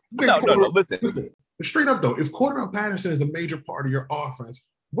 No, listen. Straight up, though, if Cordarrelle Patterson is a major part of your offense,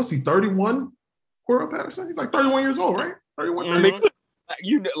 what's he, 31? Cordarrelle Patterson? He's like 31 years old, right? 31 years old.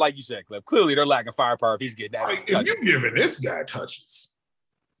 Like you said, Cliff, clearly they're lacking firepower if he's getting that. Like, if you're giving this guy touches,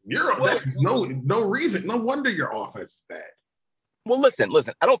 that's no reason. No wonder your offense is bad. Well, listen.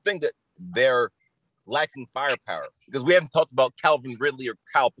 I don't think that they're lacking firepower because we haven't talked about Calvin Ridley or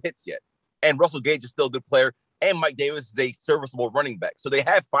Kyle Pitts yet. And Russell Gage is still a good player. And Mike Davis is a serviceable running back. So they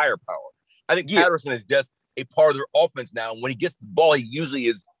have firepower. I think Patterson is just a part of their offense now. When he gets the ball, he usually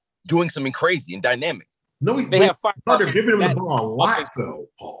is doing something crazy and dynamic. No, they have firepower. They're giving him the ball a lot, though,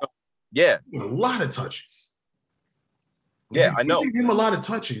 Paul. Yeah. A lot of touches. Yeah, I know. If you give him a lot of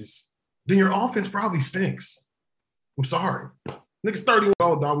touches, then your offense probably stinks. I'm sorry. Nigga's 31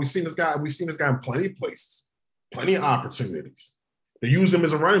 old, dog. We've seen this guy in plenty of places, plenty of opportunities. They use him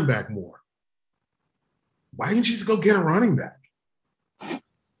as a running back more. Why didn't you just go get a running back?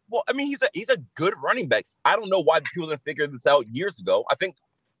 Well, I mean, he's a good running back. I don't know why people didn't figure this out years ago. I think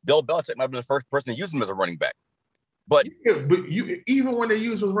Bill Belichick might have been the first person to use him as a running back. But even when they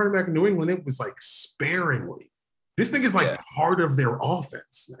used him as running back in New England, it was like sparingly. This thing is like part of their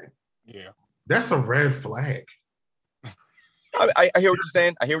offense, man. Yeah. That's a red flag. I hear what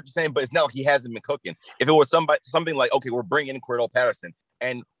you're saying. But it's not like he hasn't been cooking. If it was something like, okay, we're bringing in Cordarrelle Patterson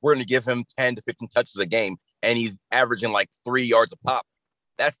and we're going to give him 10 to 15 touches a game and he's averaging like 3 yards a pop,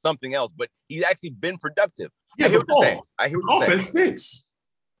 that's something else. But he's actually been productive. Yeah, I hear what you're saying. Offense stinks.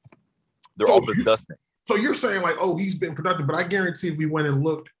 Their offense does stink. So you're saying like, oh, he's been productive, but I guarantee if we went and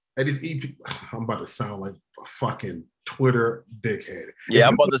looked at his EP, I'm about to sound like a fucking Twitter dickhead. Yeah,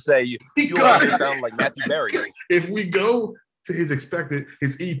 I'm about to say you sound like Matthew Berry. If we go to his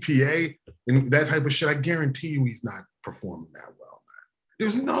EPA and that type of shit, I guarantee you he's not performing that well, man.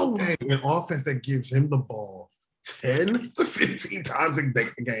 There's no way an offense that gives him the ball 10 to 15 times a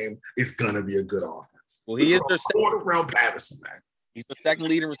game is gonna be a good offense. Well, he is their Cordarrelle Patterson, man. He's the second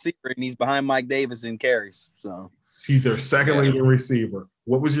leading receiver, and he's behind Mike Davis in carries. So he's their second leading receiver.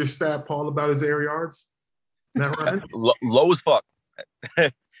 What was your stat, Paul, about his air yards? Is that right? Low as fuck.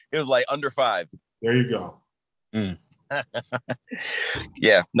 It was like under 5. There you go.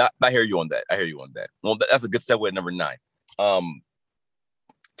 Yeah, I hear you on that. Well, that's a good segue at number 9.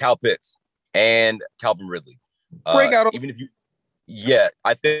 Kyle Pitts and Calvin Ridley. Even if you,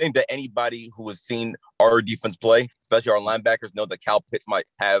 I think that anybody who has seen our defense play, especially our linebackers, know that Kyle Pitts might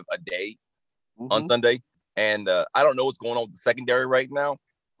have a day on Sunday. And I don't know what's going on with the secondary right now.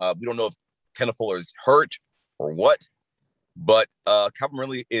 We don't know if Kenneth Fuller is hurt or what, but Calvin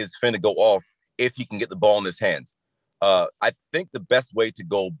Ridley is finna go off if he can get the ball in his hands. I think the best way to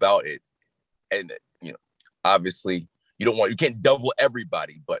go about it, and obviously you can't double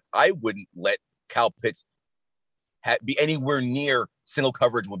everybody, but I wouldn't let Kyle Pitts be anywhere near single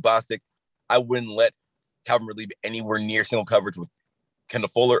coverage with Bostic. I wouldn't let Calvin Ridley be anywhere near single coverage with Kendall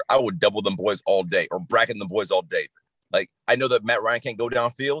Fuller. I would double them boys all day or bracket them boys all day. Like, I know that Matt Ryan can't go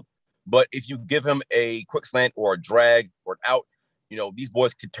downfield, but if you give him a quick slant or a drag or an out, these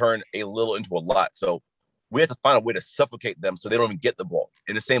boys could turn a little into a lot. So we have to find a way to suffocate them so they don't even get the ball.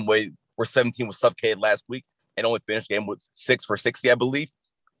 In the same way where 17 was suffocated last week and only finished the game with 6 for 60, I believe.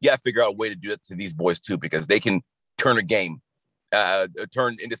 You got to figure out a way to do that to these boys too, because they can turn a game,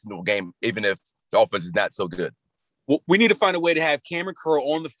 turn this into a game, even if the offense is not so good. Well, we need to find a way to have Cameron Curl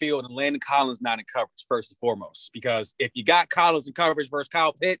on the field and Landon Collins not in coverage first and foremost, because if you got Collins in coverage versus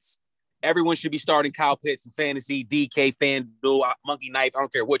Kyle Pitts, everyone should be starting Kyle Pitts in fantasy, DK, FanDuel, Monkey Knife. I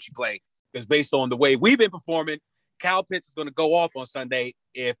don't care what you play, because based on the way we've been performing, Kyle Pitts is going to go off on Sunday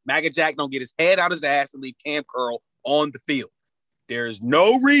if Maga Jack don't get his head out his ass and leave Cam Curl on the field. There's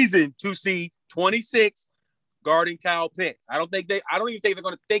no reason to see 26 guarding Kyle Pitts. I don't even think they're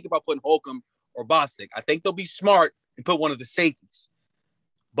going to think about putting Holcomb or Bostic. I think they'll be smart and put one of the safeties.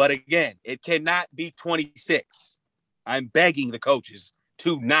 But again, it cannot be 26. I'm begging the coaches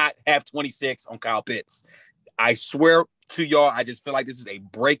to not have 26 on Kyle Pitts. I swear to y'all, I just feel like this is a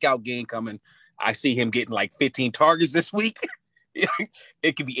breakout game coming. I see him getting like 15 targets this week.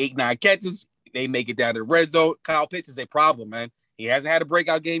 It could be 8-9 catches. They make it down to the red zone. Kyle Pitts is a problem, man. He hasn't had a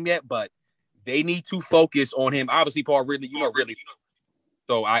breakout game yet, but they need to focus on him. Obviously, Paul Ridley, Ridley.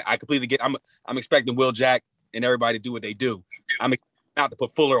 So I completely get. I'm expecting Will Jack and everybody to do what they do. I'm out to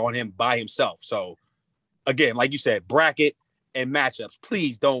put Fuller on him by himself. So again, like you said, bracket and matchups.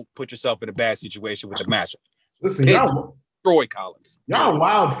 Please don't put yourself in a bad situation with the matchup. Listen, Pitts, Troy Collins. Y'all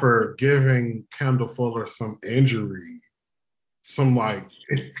allowed for giving Kendall Fuller some injury. Some like,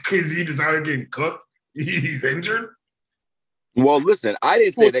 because he just out here getting cooked. He's injured. Well, listen, I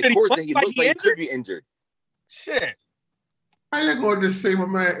didn't say that. Did Of he course, play he like looks he like he could be injured. Shit. I ain't going to say my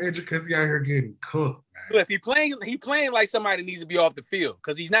man injured because he out here getting cooked, man. If he playing like somebody needs to be off the field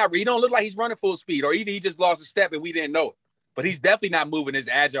because he's not. He don't look like he's running full speed, or either he just lost a step and we didn't know it. But he's definitely not moving as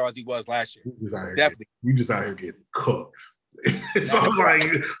agile as he was last year. Definitely, you just out here getting cooked. So I'm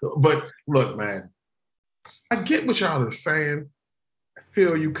like, but look, man, I get what y'all are saying. I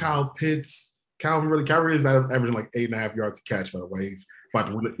feel you, Kyle Pitts. Calvin is averaging like 8.5 yards a catch, by the way. He's about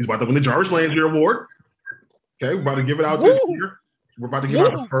to win the Jarvis Landry Award. Okay, we're about to give it out this year. We're about to give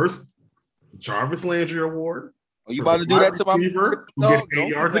out the first Jarvis Landry Award. Are you about to do that to my receiver who gets 8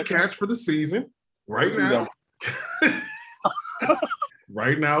 yards a catch for the season? Right now.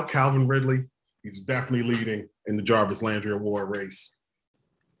 Right now, Calvin Ridley, he's definitely leading in the Jarvis Landry Award race.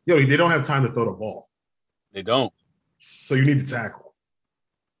 They don't have time to throw the ball. They don't. So you need to tackle.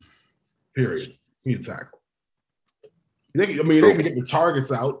 Period. You need to tackle. They can get the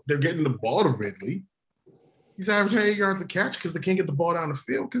targets out. They're getting the ball to Ridley. He's averaging 8 yards a catch because they can't get the ball down the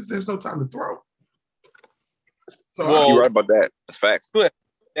field because there's no time to throw. So you're right about that. That's facts.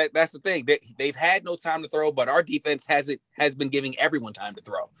 That's the thing. They've had no time to throw, but our defense has been giving everyone time to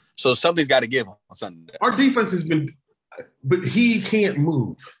throw. So somebody's got to give on Sunday. Our defense has been, but he can't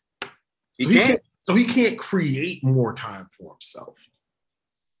move. He can't. So he can't create more time for himself.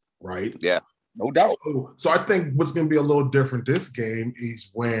 Right? Yeah. No doubt. So I think what's going to be a little different this game is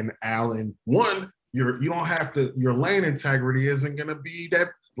when Allen, you don't have to, your lane integrity isn't going to be that,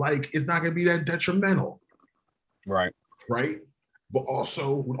 it's not going to be that detrimental. Right. Right. But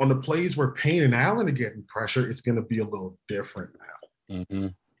also on the plays where Payne and Allen are getting pressure, it's going to be a little different now. Mm-hmm.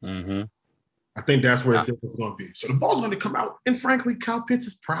 Mm-hmm. I think that's where the difference is going to be. So the ball's going to come out, and frankly, Kyle Pitts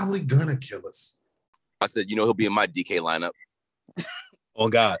is probably going to kill us. I said, he'll be in my DK lineup. On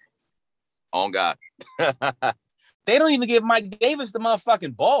God. On God. They don't even give Mike Davis the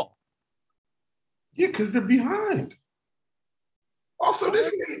motherfucking ball. Yeah, because they're behind. Also,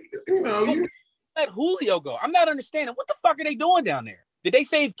 this, you let Julio go. I'm not understanding. What the fuck are they doing down there? Did they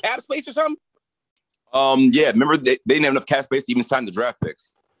save cap space or something? Yeah, remember they didn't have enough cap space to even sign the draft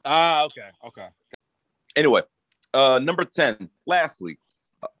picks. Okay. Anyway, number 10, lastly,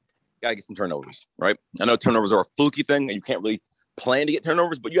 gotta get some turnovers, right? I know turnovers are a fluky thing, and you can't really plan to get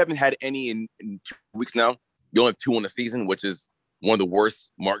turnovers, but you haven't had any in 2 weeks now. You only have 2 on the season, which is one of the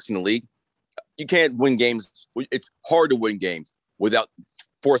worst marks in the league. You can't win games. It's hard to win games without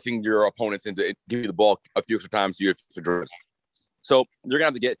forcing your opponents into give you the ball a few extra times to your drives. So you're gonna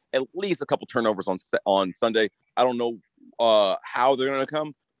have to get at least a couple turnovers on Sunday. I don't know how they're gonna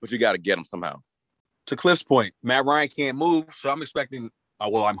come, but you got to get them somehow. To Cliff's point, Matt Ryan can't move, so I'm expecting.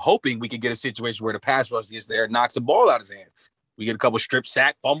 I'm hoping we could get a situation where the pass rush gets there, knocks the ball out of his hands. We get a couple strip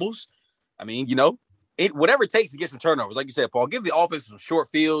sack fumbles. I mean, whatever it takes to get some turnovers. Like you said, Paul, give the offense some short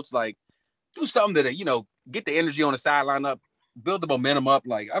fields. Do something to get the energy on the sideline up, build the momentum up.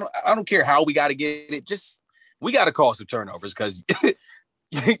 I don't care how we got to get it. Just we got to call some turnovers because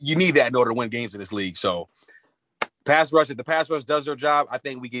you need that in order to win games in this league. So pass rush, if the pass rush does their job, I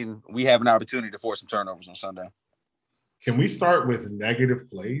think we have an opportunity to force some turnovers on Sunday. Can we start with negative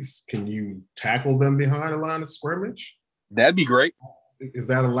plays? Can you tackle them behind the line of scrimmage? That'd be great. Is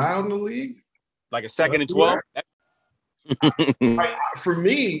that allowed in the league? Like a 2nd and 12? For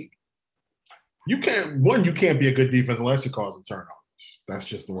me, you can't be a good defense unless you're causing turnovers. That's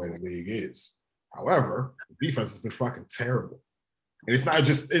just the way the league is. However, the defense has been fucking terrible. And it's not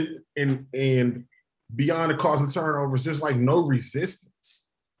just in beyond the causing turnovers, there's no resistance.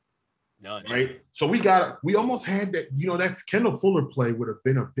 None. Right? So we almost had that, that Kendall Fuller play would have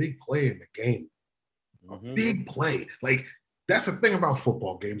been a big play in the game. Mm-hmm. A big play. That's the thing about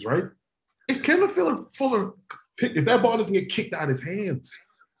football games, right? If Kendall Fuller, if that ball doesn't get kicked out of his hands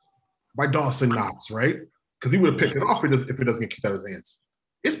by Dawson Knox, right? Because he would have picked it off if it doesn't get kicked out of his hands.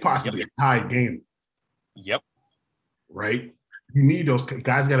 It's possibly a tied game. Yep. Right? You need those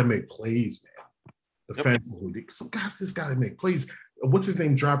guys got to make plays, man. Defensively. Some guys just got to make plays. What's his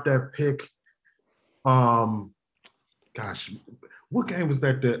name? Dropped that pick. Gosh, what game was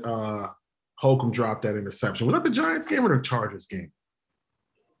that Holcomb dropped that interception? Was that the Giants game or the Chargers game?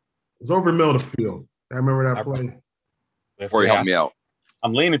 It was over the middle of the field. I remember that play. Before you help me out.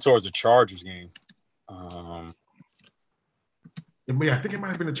 I'm leaning towards the Chargers game. Yeah, I think it might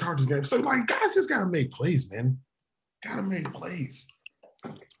have been the Chargers game. So, like, guys just got to make plays, man. Got to make plays.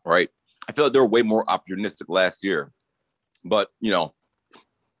 Right. I feel like they were way more opportunistic last year. But,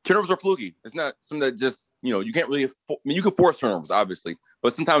 turnovers are fluky. It's not something that just, you can't really – you can force turnovers, obviously.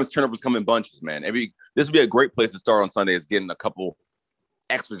 But sometimes turnovers come in bunches, man. This would be a great place to start on Sunday is getting a couple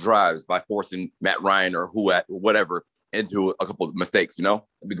extra drives by forcing Matt Ryan or whatever into a couple of mistakes, It'd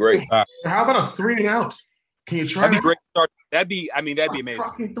be great. How about a 3-and-out? Can you try that'd that? Be great. That'd be amazing.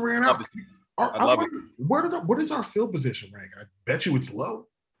 Fucking 3-and-out. I love it. What is our field position rank? I bet you it's low.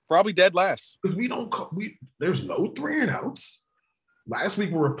 Probably dead last. Because there's no 3-and-outs. Last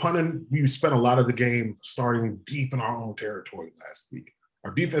week we were punting. We spent a lot of the game starting deep in our own territory last week.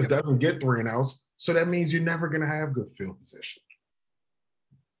 Our defense doesn't get 3-and-outs, so that means you're never going to have good field position.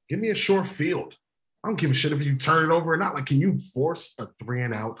 Give me a short field. I don't give a shit if you turn it over or not. Like, can you force a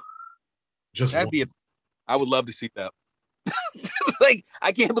 3-and-out? I would love to see that. Like,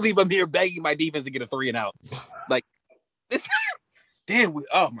 I can't believe I'm here begging my defense to get a 3-and-out. Like, this, damn.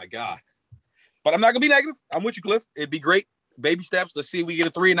 Oh my god! But I'm not gonna be negative. I'm with you, Cliff. It'd be great. Baby steps. Let's see if we get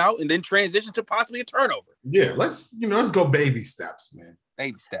a 3-and-out, and then transition to possibly a turnover. Yeah, let's go baby steps, man.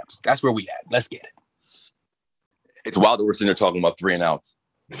 Baby steps. That's where we at. Let's get it. It's wild that we're sitting there talking about 3-and-outs.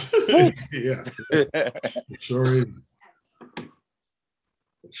 Yeah, it sure is.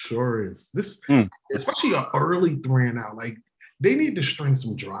 It sure is. This, especially an early 3-and-out. Like, they need to string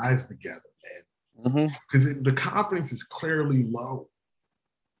some drives together, man. Because the confidence is clearly low.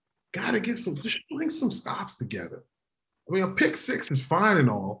 Got to just string some stops together. I mean, a pick six is fine and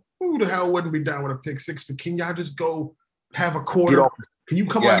all. Who the hell wouldn't be down with a pick six? But can y'all just go have a quarter? Can you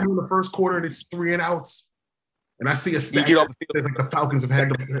come out here in the first quarter and it's 3-and-outs? And I see a stat that says like the Falcons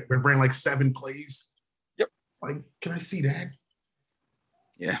have ran like 7 plays. Yep. Like, can I see that?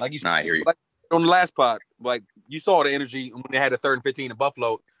 Yeah. Like you said, I hear you. Like on the last pod, like you saw the energy when they had a 3rd and 15 in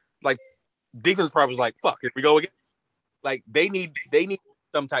Buffalo. Like defense probably was like, "Fuck, here we go again." Like they need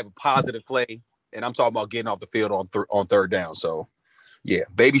some type of positive play, and I'm talking about getting off the field on 3rd down. So, yeah,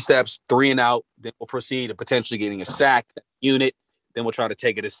 baby steps, 3-and-out. Then we'll proceed to potentially getting a sack unit. Then we'll try to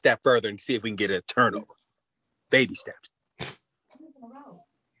take it a step further and see if we can get a turnover. Baby steps.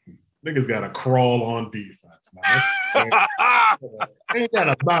 Niggas got to crawl on defense, man. Ain't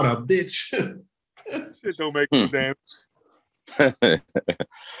that about a bitch? It don't make no damn.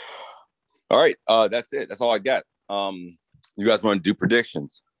 All right, that's it. That's all I got. You guys want to do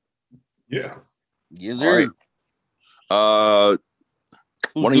predictions? Yeah. Yes, sir. Right.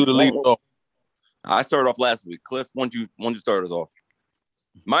 Who's do the lead? I started off last week. Cliff, why don't you start us off?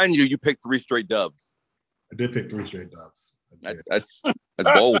 Mind you picked 3 straight dubs. I did pick 3 straight dubs. That's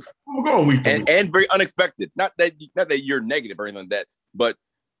bold. I'm going week to week. And very unexpected. Not that you're negative or anything like that, but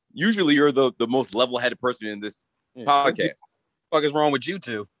usually you're the most level-headed person in this podcast. What the fuck is wrong with you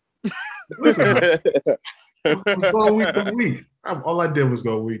two? I'm going week to week. All I did was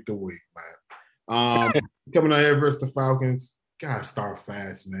go week to week, man. Coming out here versus the Falcons, gotta start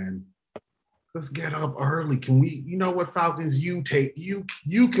fast, man. Let's get up early. Can we? You know what, Falcons? You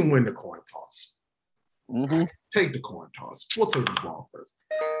can win the coin toss. Take the coin toss. We'll take the ball first.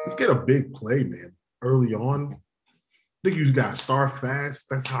 Let's get a big play, man. Early on. I think you got to start fast.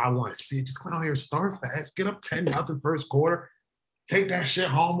 That's how I want to see it. Just come out here, start fast. Get up 10-0 first quarter. Take that shit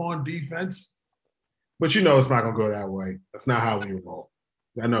home on defense. But it's not going to go that way. That's not how we roll.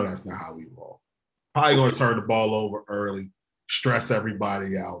 I know that's not how we roll. Probably going to turn the ball over early, stress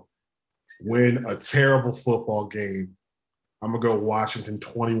everybody out, win a terrible football game. I'm going to go Washington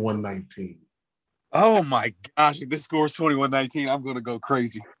 21-19. Oh, my gosh. If this score is 21-19, I'm going to go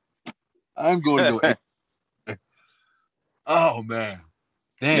crazy. I'm going to go. Oh, man.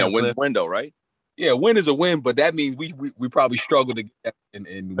 Damn. Yeah, win's a window, right? Yeah, win is a win, but that means we probably struggle to get that. And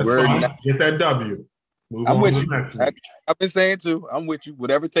get that W. Move I'm on with to you. the next week. I've been saying too. I'm with you.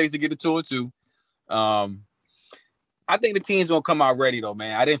 Whatever it takes to get it 2-2. I think the team's going to come out ready, though,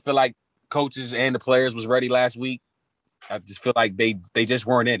 man. I didn't feel like coaches and the players was ready last week. I just feel like they just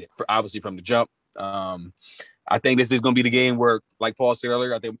weren't in it, obviously, from the jump. I think this is going to be the game where, like Paul said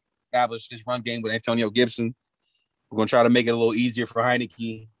earlier, I think we established this run game with Antonio Gibson. We're going to try to make it a little easier for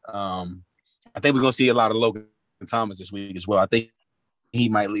Heineke. I think we're going to see a lot of Logan Thomas this week as well. I think he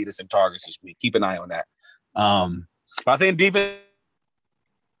might lead us in targets this week. Keep an eye on that. But I think defense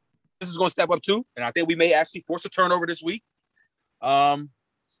is going to step up too, and I think we may actually force a turnover this week. I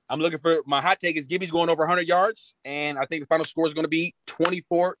I'm looking for my hot take is Gibby's going over 100 yards, and I think the final score is going to be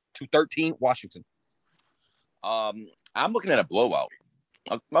 24-13 Washington. I'm looking at a blowout,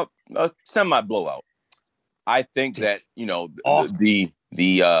 a semi blowout. I think that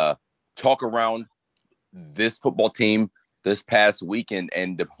the talk around this football team this past weekend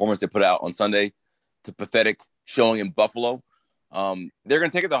and the performance they put out on Sunday, the pathetic showing in Buffalo, they're going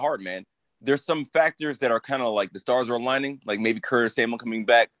to take it to heart, man. There's some factors that are kind of like the stars are aligning, like maybe Curtis Samuel coming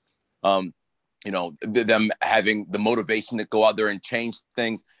back, them having the motivation to go out there and change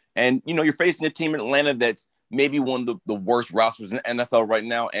things. And, you're facing a team in Atlanta that's maybe one of the worst rosters in the NFL right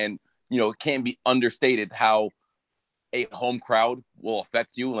now. And, it can't be understated how a home crowd will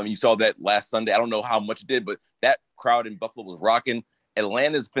affect you. I mean, you saw that last Sunday. I don't know how much it did, but that crowd in Buffalo was rocking.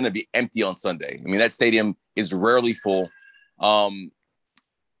 Atlanta's going to be empty on Sunday. I mean, that stadium is rarely full. I'm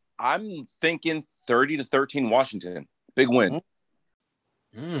thinking 30-13 Washington. Big win.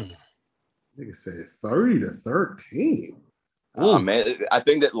 Nigga said 30-13. Oh, man. I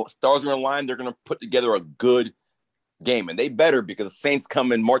think that stars are in line. They're going to put together a good game, and they better because the Saints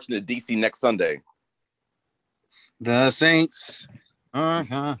come and march into D.C. next Sunday. The Saints.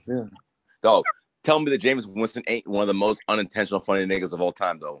 Yeah. Dog, tell me that Jameis Winston ain't one of the most unintentional funny niggas of all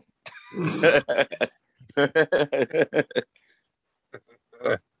time, though.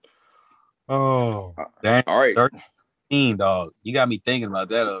 Oh, dang. All right. 13, dog. You got me thinking about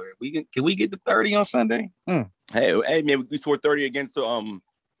that over here. Can we get to 30 on Sunday? Hey, man, we scored 30 against New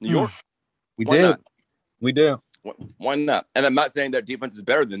York. We Why did. not? We did. Why not? And I'm not saying that defense is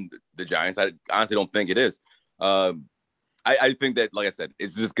better than the Giants. I honestly don't think it is. I think that, like I said,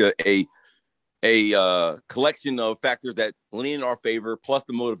 it's just a collection of factors that lean in our favor, plus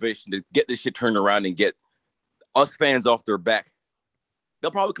the motivation to get this shit turned around and get us fans off their back.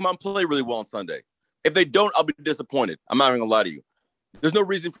 They'll probably come out and play really well on Sunday. If they don't, I'll be disappointed. I'm not even gonna lie to you. There's no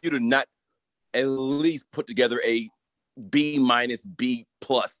reason for you to not at least put together a B-, B+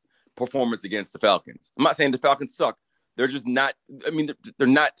 performance against the Falcons. I'm not saying the Falcons suck. They're just not. I mean, they're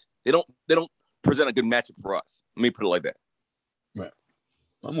not. They don't present a good matchup for us. Let me put it like that. Right.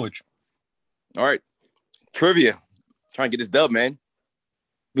 I'm with you. All right. Trivia. Trying to get this dub, man.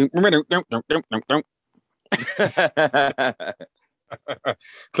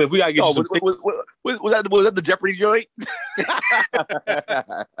 Cliff, we gotta get you some was that the Jeopardy joint?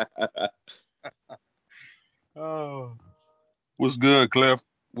 Oh, what's good, Cliff?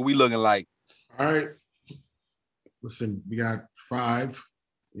 What we looking like? All right. Listen, we got 5.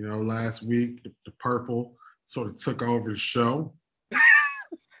 Last week, the purple sort of took over the show.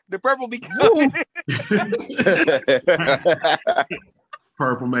 The purple be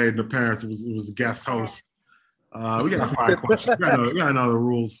Purple made an appearance. It was a guest host. We got 5 questions. We got to know the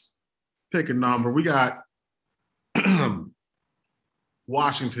rules. Pick a number. We got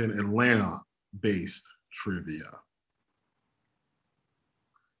Washington, Atlanta-based trivia.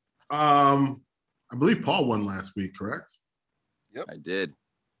 I believe Paul won last week, correct? Yep, I did.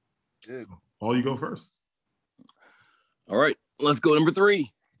 So, Paul, you go first. All right, let's go number 3.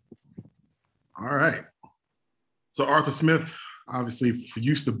 All right. So Arthur Smith obviously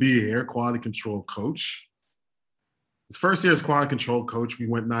used to be an air quality control coach. His first year as quality control coach, we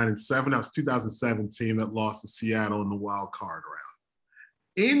went 9-7. That was 2017 that lost to Seattle in the wild card round.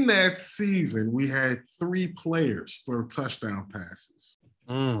 In that season, we had 3 players throw touchdown passes.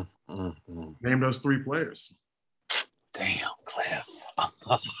 Name those 3 players. Damn, Cliff.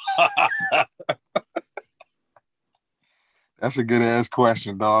 That's a good ass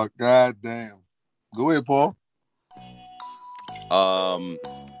question, dog. God damn. Go ahead, Paul.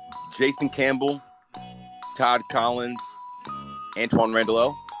 Jason Campbell, Todd Collins, Antoine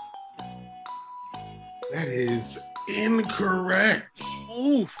Randall. That is incorrect.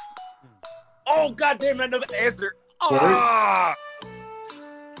 Oof. Oh, goddamn, I know the answer.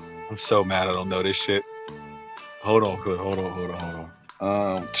 I'm so mad I don't know this shit. Hold on, Cliff. Hold on.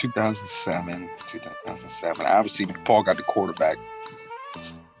 2007. Obviously, Paul got the quarterback.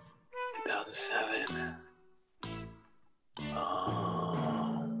 2007.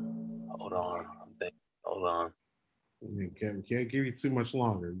 Hold on. I'm thinking. Hold on. We can't give you too much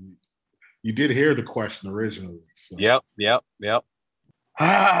longer. You did hear the question originally. So. Yep.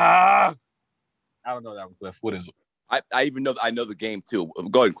 I don't know that one, Cliff. What is it? I even know I know the game too.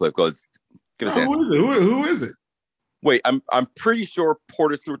 Go ahead, Cliff. Go ahead. Give us an answer. Who is it? Wait, I'm pretty sure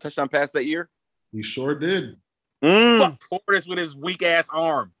Portis threw a touchdown pass that year. He sure did. Fuck Portis with his weak ass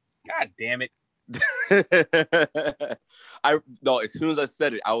arm. God damn it. As soon as I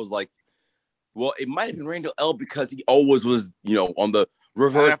said it, I was like, well, it might have been Randall L because he always was, on the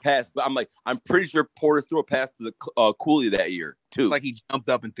reverse pass. But I'm pretty sure Portis threw a pass to the Cooley that year too. Like he jumped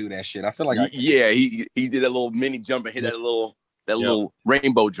up and threw that shit. I feel like he did a little mini jump and hit that little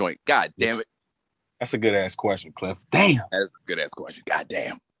rainbow joint. God damn it. That's a good ass question, Cliff. Damn. That's a good ass question. God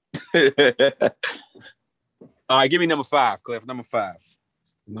damn. All right, give me number 5, Cliff. Number 5.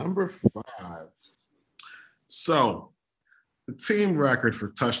 Number 5. So the team record for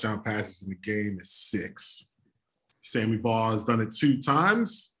touchdown passes in the game is 6. Sammy Baugh has done it 2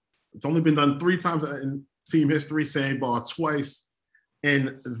 times. It's only been done 3 times in team history. Sammy Baugh twice.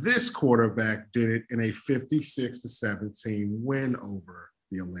 And this quarterback did it in a 56-17 win over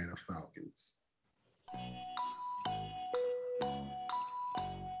the Atlanta Falcons.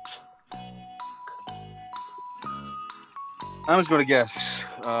 I'm just going to guess.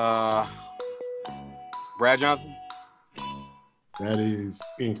 Brad Johnson? That is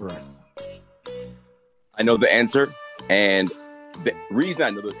incorrect. I know the answer, and the reason I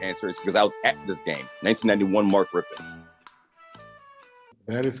know the answer is because I was at this game. 1991, Mark Rypien.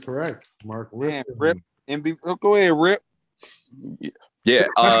 That is correct. Mark Rypien. Rip. Go ahead, Rip. Yeah.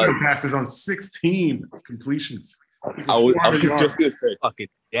 Passes on 16 completions. I was just going to say. Fucking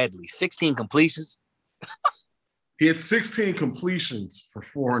deadly. 16 completions. He had 16 completions for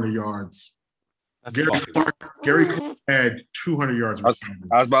 400 yards. Gary Clark had 200 yards receiving.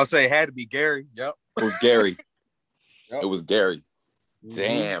 I was about to say, it had to be Gary. Yep. It was Gary. Yep. It was Gary.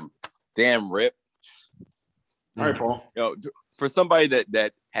 Damn, Rip. All right, Paul. For somebody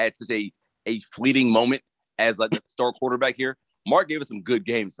that had such a fleeting moment as like the star quarterback here, Mark gave us some good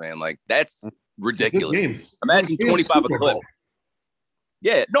games, man. Like that's ridiculous. Imagine 25 a clip.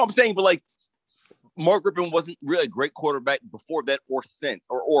 Yeah, no, I'm saying, but like Mark Rypien wasn't really a great quarterback before that or since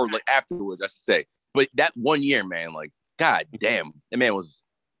or like afterwards, I should say. But that one year, man, like God damn, that man was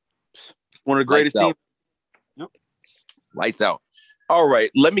one of the greatest teams. Yep. Lights out. All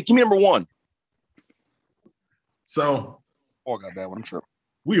right, give me number 1. So, I got that one. I'm sure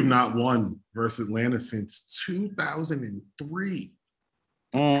we have not won versus Atlanta since 2003.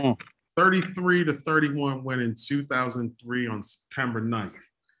 33-31 win in 2003 on September 9th.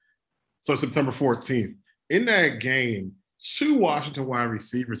 So September 14th. In that game, 2 Washington wide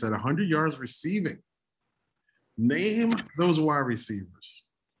receivers had 100 yards receiving. Name those wide receivers.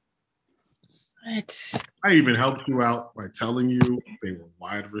 What? I even helped you out by telling you they were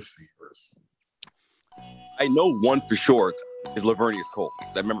wide receivers. I know one for sure is Lavernius Coles.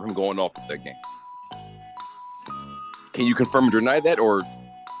 I remember him going off that game. Can you confirm or deny that, or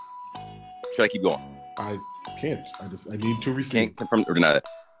should I keep going? I can't. I need to receive. Can't confirm or deny that.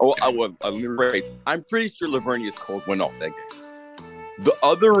 Oh, let me rephrase. I'm pretty sure Lavernius Coles went off that game. The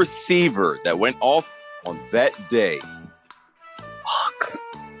other receiver that went off on that day,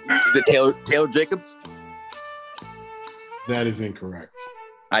 is it Taylor Jacobs? That is incorrect.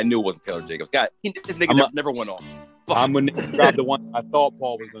 I knew it wasn't Taylor Jacobs. God, this nigga never went off. I'm going to grab the one I thought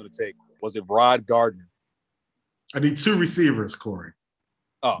Paul was going to take. Was it Rod Gardner? I need 2 receivers, Corey.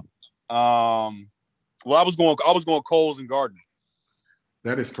 Well, I was going Coles and Gardner.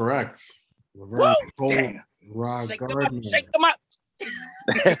 That is correct. Whoa, Cole, Rod Gardner. Shake them up.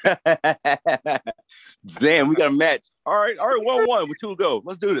 Damn, we got a match. All right, 1-1 with 2 to go.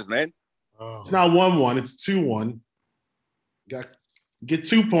 Let's do this, man. It's not 1-1. It's 2-1. Get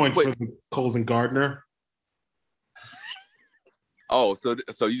 2 points for the Coles and Gardner. Oh, so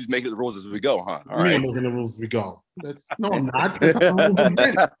you just make it the rules as we go, huh? All right. I'm making the rules as we go. No, I'm not. That's not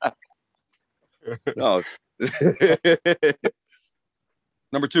the rules No.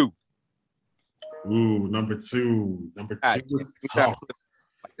 Number 2. Ooh, number 2. Number 2 is tough.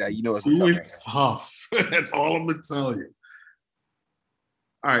 Like that, you know it's tough. That's all I'm gonna tell you.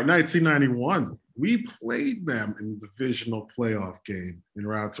 All right, 1991. We played them in the divisional playoff game en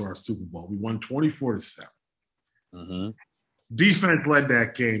route to our Super Bowl. We won 24-7. Mm-hmm. Defense led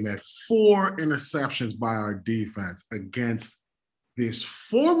that game at 4 interceptions by our defense against this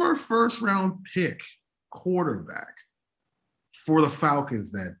former first-round pick quarterback for the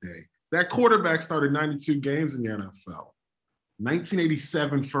Falcons that day. That quarterback started 92 games in the NFL.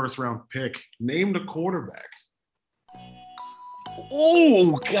 1987 first-round pick. Name the quarterback.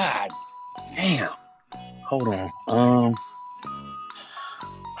 Oh, God. Damn. Hold on.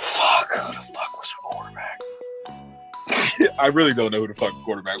 Fuck. Who the fuck was the quarterback? I really don't know who the fuck the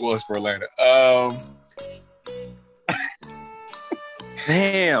quarterback was for Atlanta.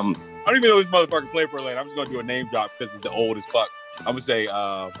 Damn. I don't even know this motherfucker played for Atlanta. I'm just going to do a name drop because he's old as fuck. I'm going to say,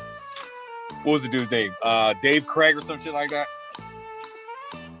 what was the dude's name? Dave Craig or some shit like that?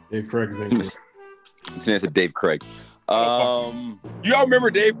 Dave Craig is incorrect. It's a Dave Craig. Y'all remember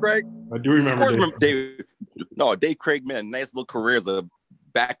Dave Craig? I do remember. Dave. No, Dave Craig, man, nice little career as a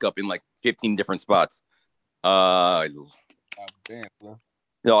backup in like 15 different spots. Damn, bro.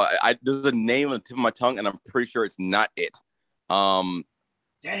 No, there's a name on the tip of my tongue, and I'm pretty sure it's not it.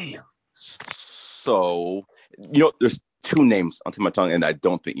 Damn. So, there's two names on the tip of my tongue, and I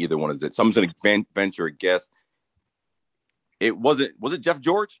don't think either one is it. So I'm just going to venture a guess. Was it Jeff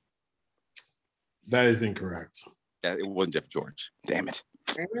George? That is incorrect. Yeah, it wasn't Jeff George. Damn it.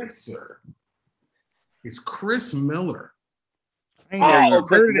 Answer is Chris Miller.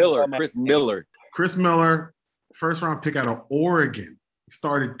 Chris Miller. Chris Miller, first round pick out of Oregon. He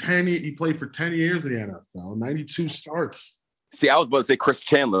started 10 years. He played for 10 years in the NFL, 92 starts. See, I was about to say Chris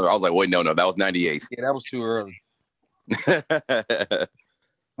Chandler. I was like, wait, no, that was 98. Yeah, that was too early.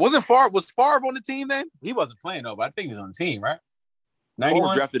 Was Favre on the team then? He wasn't playing though, but I think he was on the team, right? 91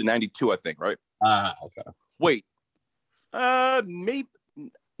 was drafted in 92, I think, right? Okay. Wait.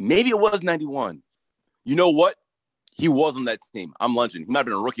 Maybe it was 91. You know what? He was on that team. I'm lunging. He might have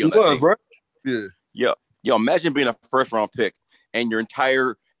been a rookie on that team. Bro. Yeah. Yo, imagine being a first round pick and your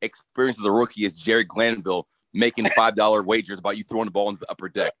entire experience as a rookie is Jerry Glanville making $5 wagers about you throwing the ball into the upper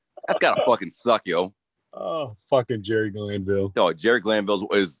deck. That's gotta fucking suck, yo. Oh, fucking Jerry Glanville. Yo, Jerry Glanville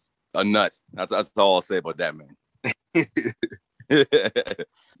is a nut. That's all I'll say about that, man.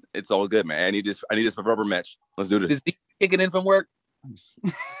 It's all good, man. I need this for rubber match. Let's do this. Is he kicking in from work?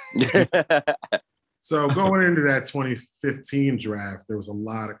 So going into that 2015 draft, there was a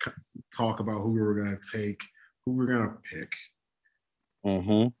lot of talk about who we were going to take, who we were going to pick.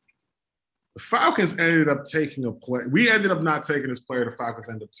 Mm-hmm. The Falcons ended up taking a player. We ended up not taking this player. The Falcons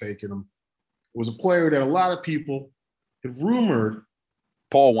ended up taking him. It was a player that a lot of people had rumored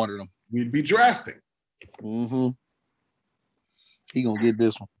Paul wanted him. We'd be drafting. Mm-hmm. He gonna get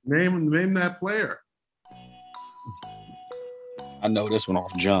this one. Name that player. I know this one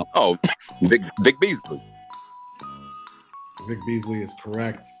off jump. Oh, Vic Beasley. Vic Beasley is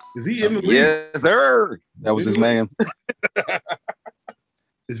correct. Is he in the league? Yes, sir. That was his man.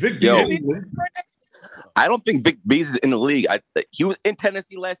 Is Vic Beasley? I don't think Vic Beasley is in the league. He was in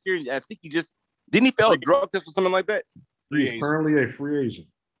Tennessee last year. I think didn't he fail a drug test or something like that? He's currently a free agent.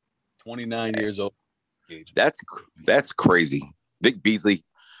 29 years old. That's crazy. Vic Beasley.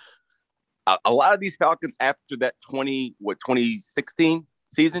 A lot of these Falcons after that 2016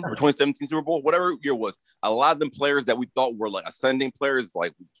 season or 2017 Super Bowl, whatever year it was, a lot of them players that we thought were like ascending players,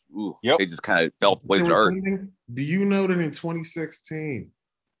 like, they just kind of fell place to earth. Do you know that in 2016,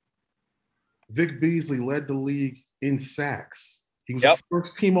 Vic Beasley led the league in sacks? He was the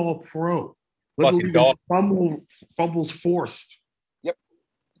first team All-Pro. Led the league in fumbles forced. Yep.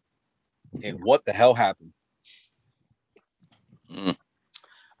 And what the hell happened? I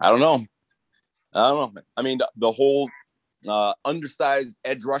don't know. I mean, the whole undersized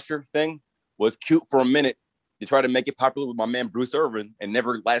edge rusher thing was cute for a minute. They tried to make it popular with my man Bruce Irvin and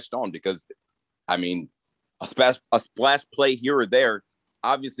never latched on because, I mean, a splash play here or there.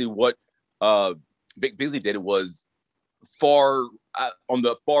 Obviously, what Vic Beasley did was far on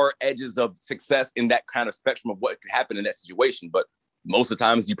the far edges of success in that kind of spectrum of what could happen in that situation. But most of the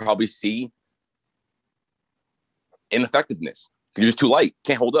times, you probably see ineffectiveness. You're just too light.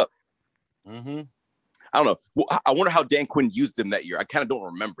 Can't hold up. Mm-hmm. I don't know. Well, I wonder how Dan Quinn used him that year. I kind of don't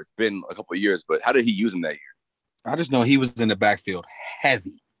remember. It's been a couple of years, but how did he use him that year? I just know he was in the backfield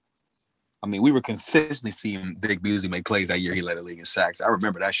heavy. I mean, we were consistently seeing Vic Beasley make plays that year. He led the league in sacks. I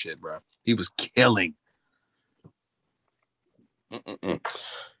remember that shit, bro. He was killing. Who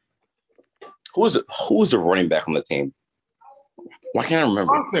was the running back on the team? Why can't I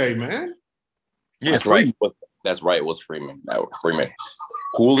remember? Devontae, man. Yeah, that's right. That's right. It was Freeman.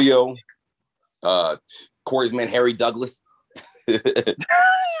 Julio, Corey's man, Harry Douglas. Yeah,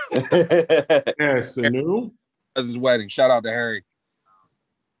 Sanu. That's his wedding. Shout out to Harry.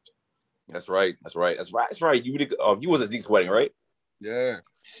 That's right. He was at Zeke's wedding, right? Yeah.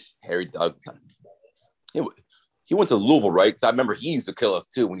 Harry Douglas. He went to Louisville, right? So I remember he used to kill us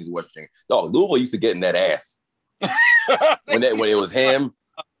too when he was West Virginia. Dog, Louisville used to get in that ass. when it was him,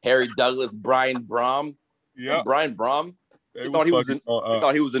 Harry Douglas, Brian Brom. Yeah, Brian Brom. They thought he was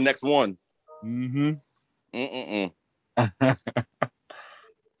the next one. Mm-hmm.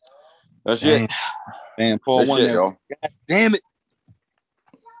 That's it. Man, Paul won that. Yo. God damn it.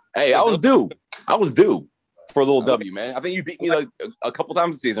 Hey, I was due for a little W, man. I think you beat me like a couple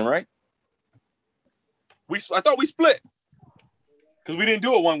times this season, right? I thought we split because we didn't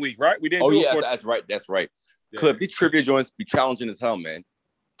do it 1 week, right? We didn't. That's right. Yeah. Clip, these trivia joints be challenging as hell, man.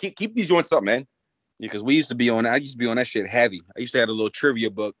 Keep these joints up, man. Yeah, because I used to be on that shit heavy. I used to have a little trivia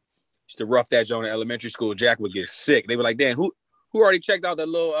book. Used to rough that joint in elementary school. Jack would get sick. They were like, "Dan, who already checked out that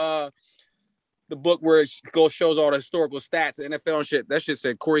little the book where it shows all the historical stats, NFL and shit. That shit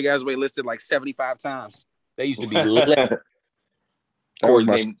said Corey Gasaway listed like 75 times. They used to be lit. Corey's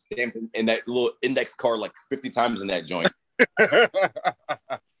name stamped in that little index card like 50 times in that joint.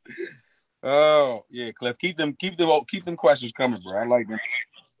 Oh yeah, Cliff. Keep them questions coming, bro. I like them.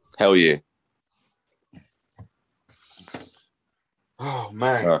 Hell yeah. Oh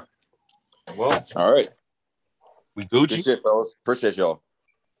man. Well, all right. We Gucci. Good shit, fellas. Appreciate y'all.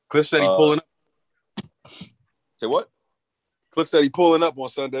 Cliff said he pulling up. Say what? Cliff said he pulling up on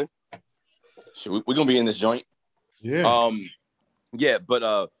Sunday. We're gonna be in this joint. Yeah. Yeah,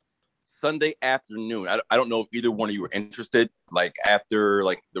 but Sunday afternoon. I don't know if either one of you are interested. Like after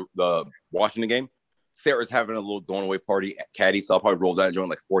like the Washington game, Sarah's having a little going away party at Caddy, so I'll probably roll down and join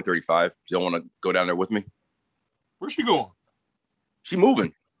like 4:35. You don't want to go down there with me? Where's she going? She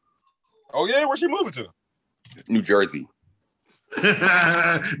moving. Oh yeah, where's she moving to? New Jersey.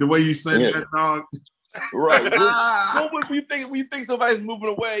 The way you said that, dog. Right. When you think somebody's moving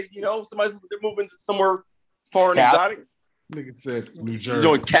away, you know, they're moving somewhere far and exotic. Nigga said New She's Jersey.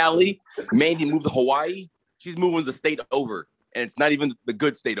 going Cali. Mandy moved to Hawaii. She's moving the state over, and it's not even the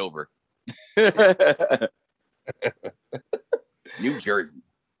good state over. New Jersey.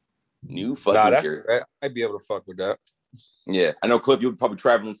 New fucking Jersey. I'd be able to fuck with that. Yeah, I know, Cliff. You'll probably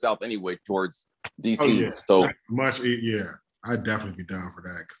traveling south anyway towards DC. Oh, yeah. So Yeah, I'd definitely be down for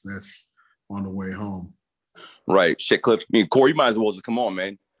that because that's on the way home. Right, shit, Cliff. Me and Corey, you might as well just come on,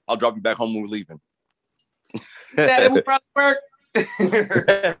 man. I'll drop you back home when we're leaving. That would probably work.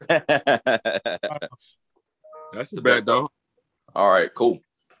 That's the bad though. All right, cool.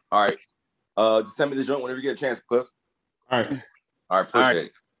 All right. Just send me the joint whenever you get a chance, Cliff. All right. All right, appreciate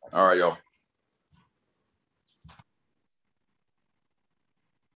it. All right, y'all.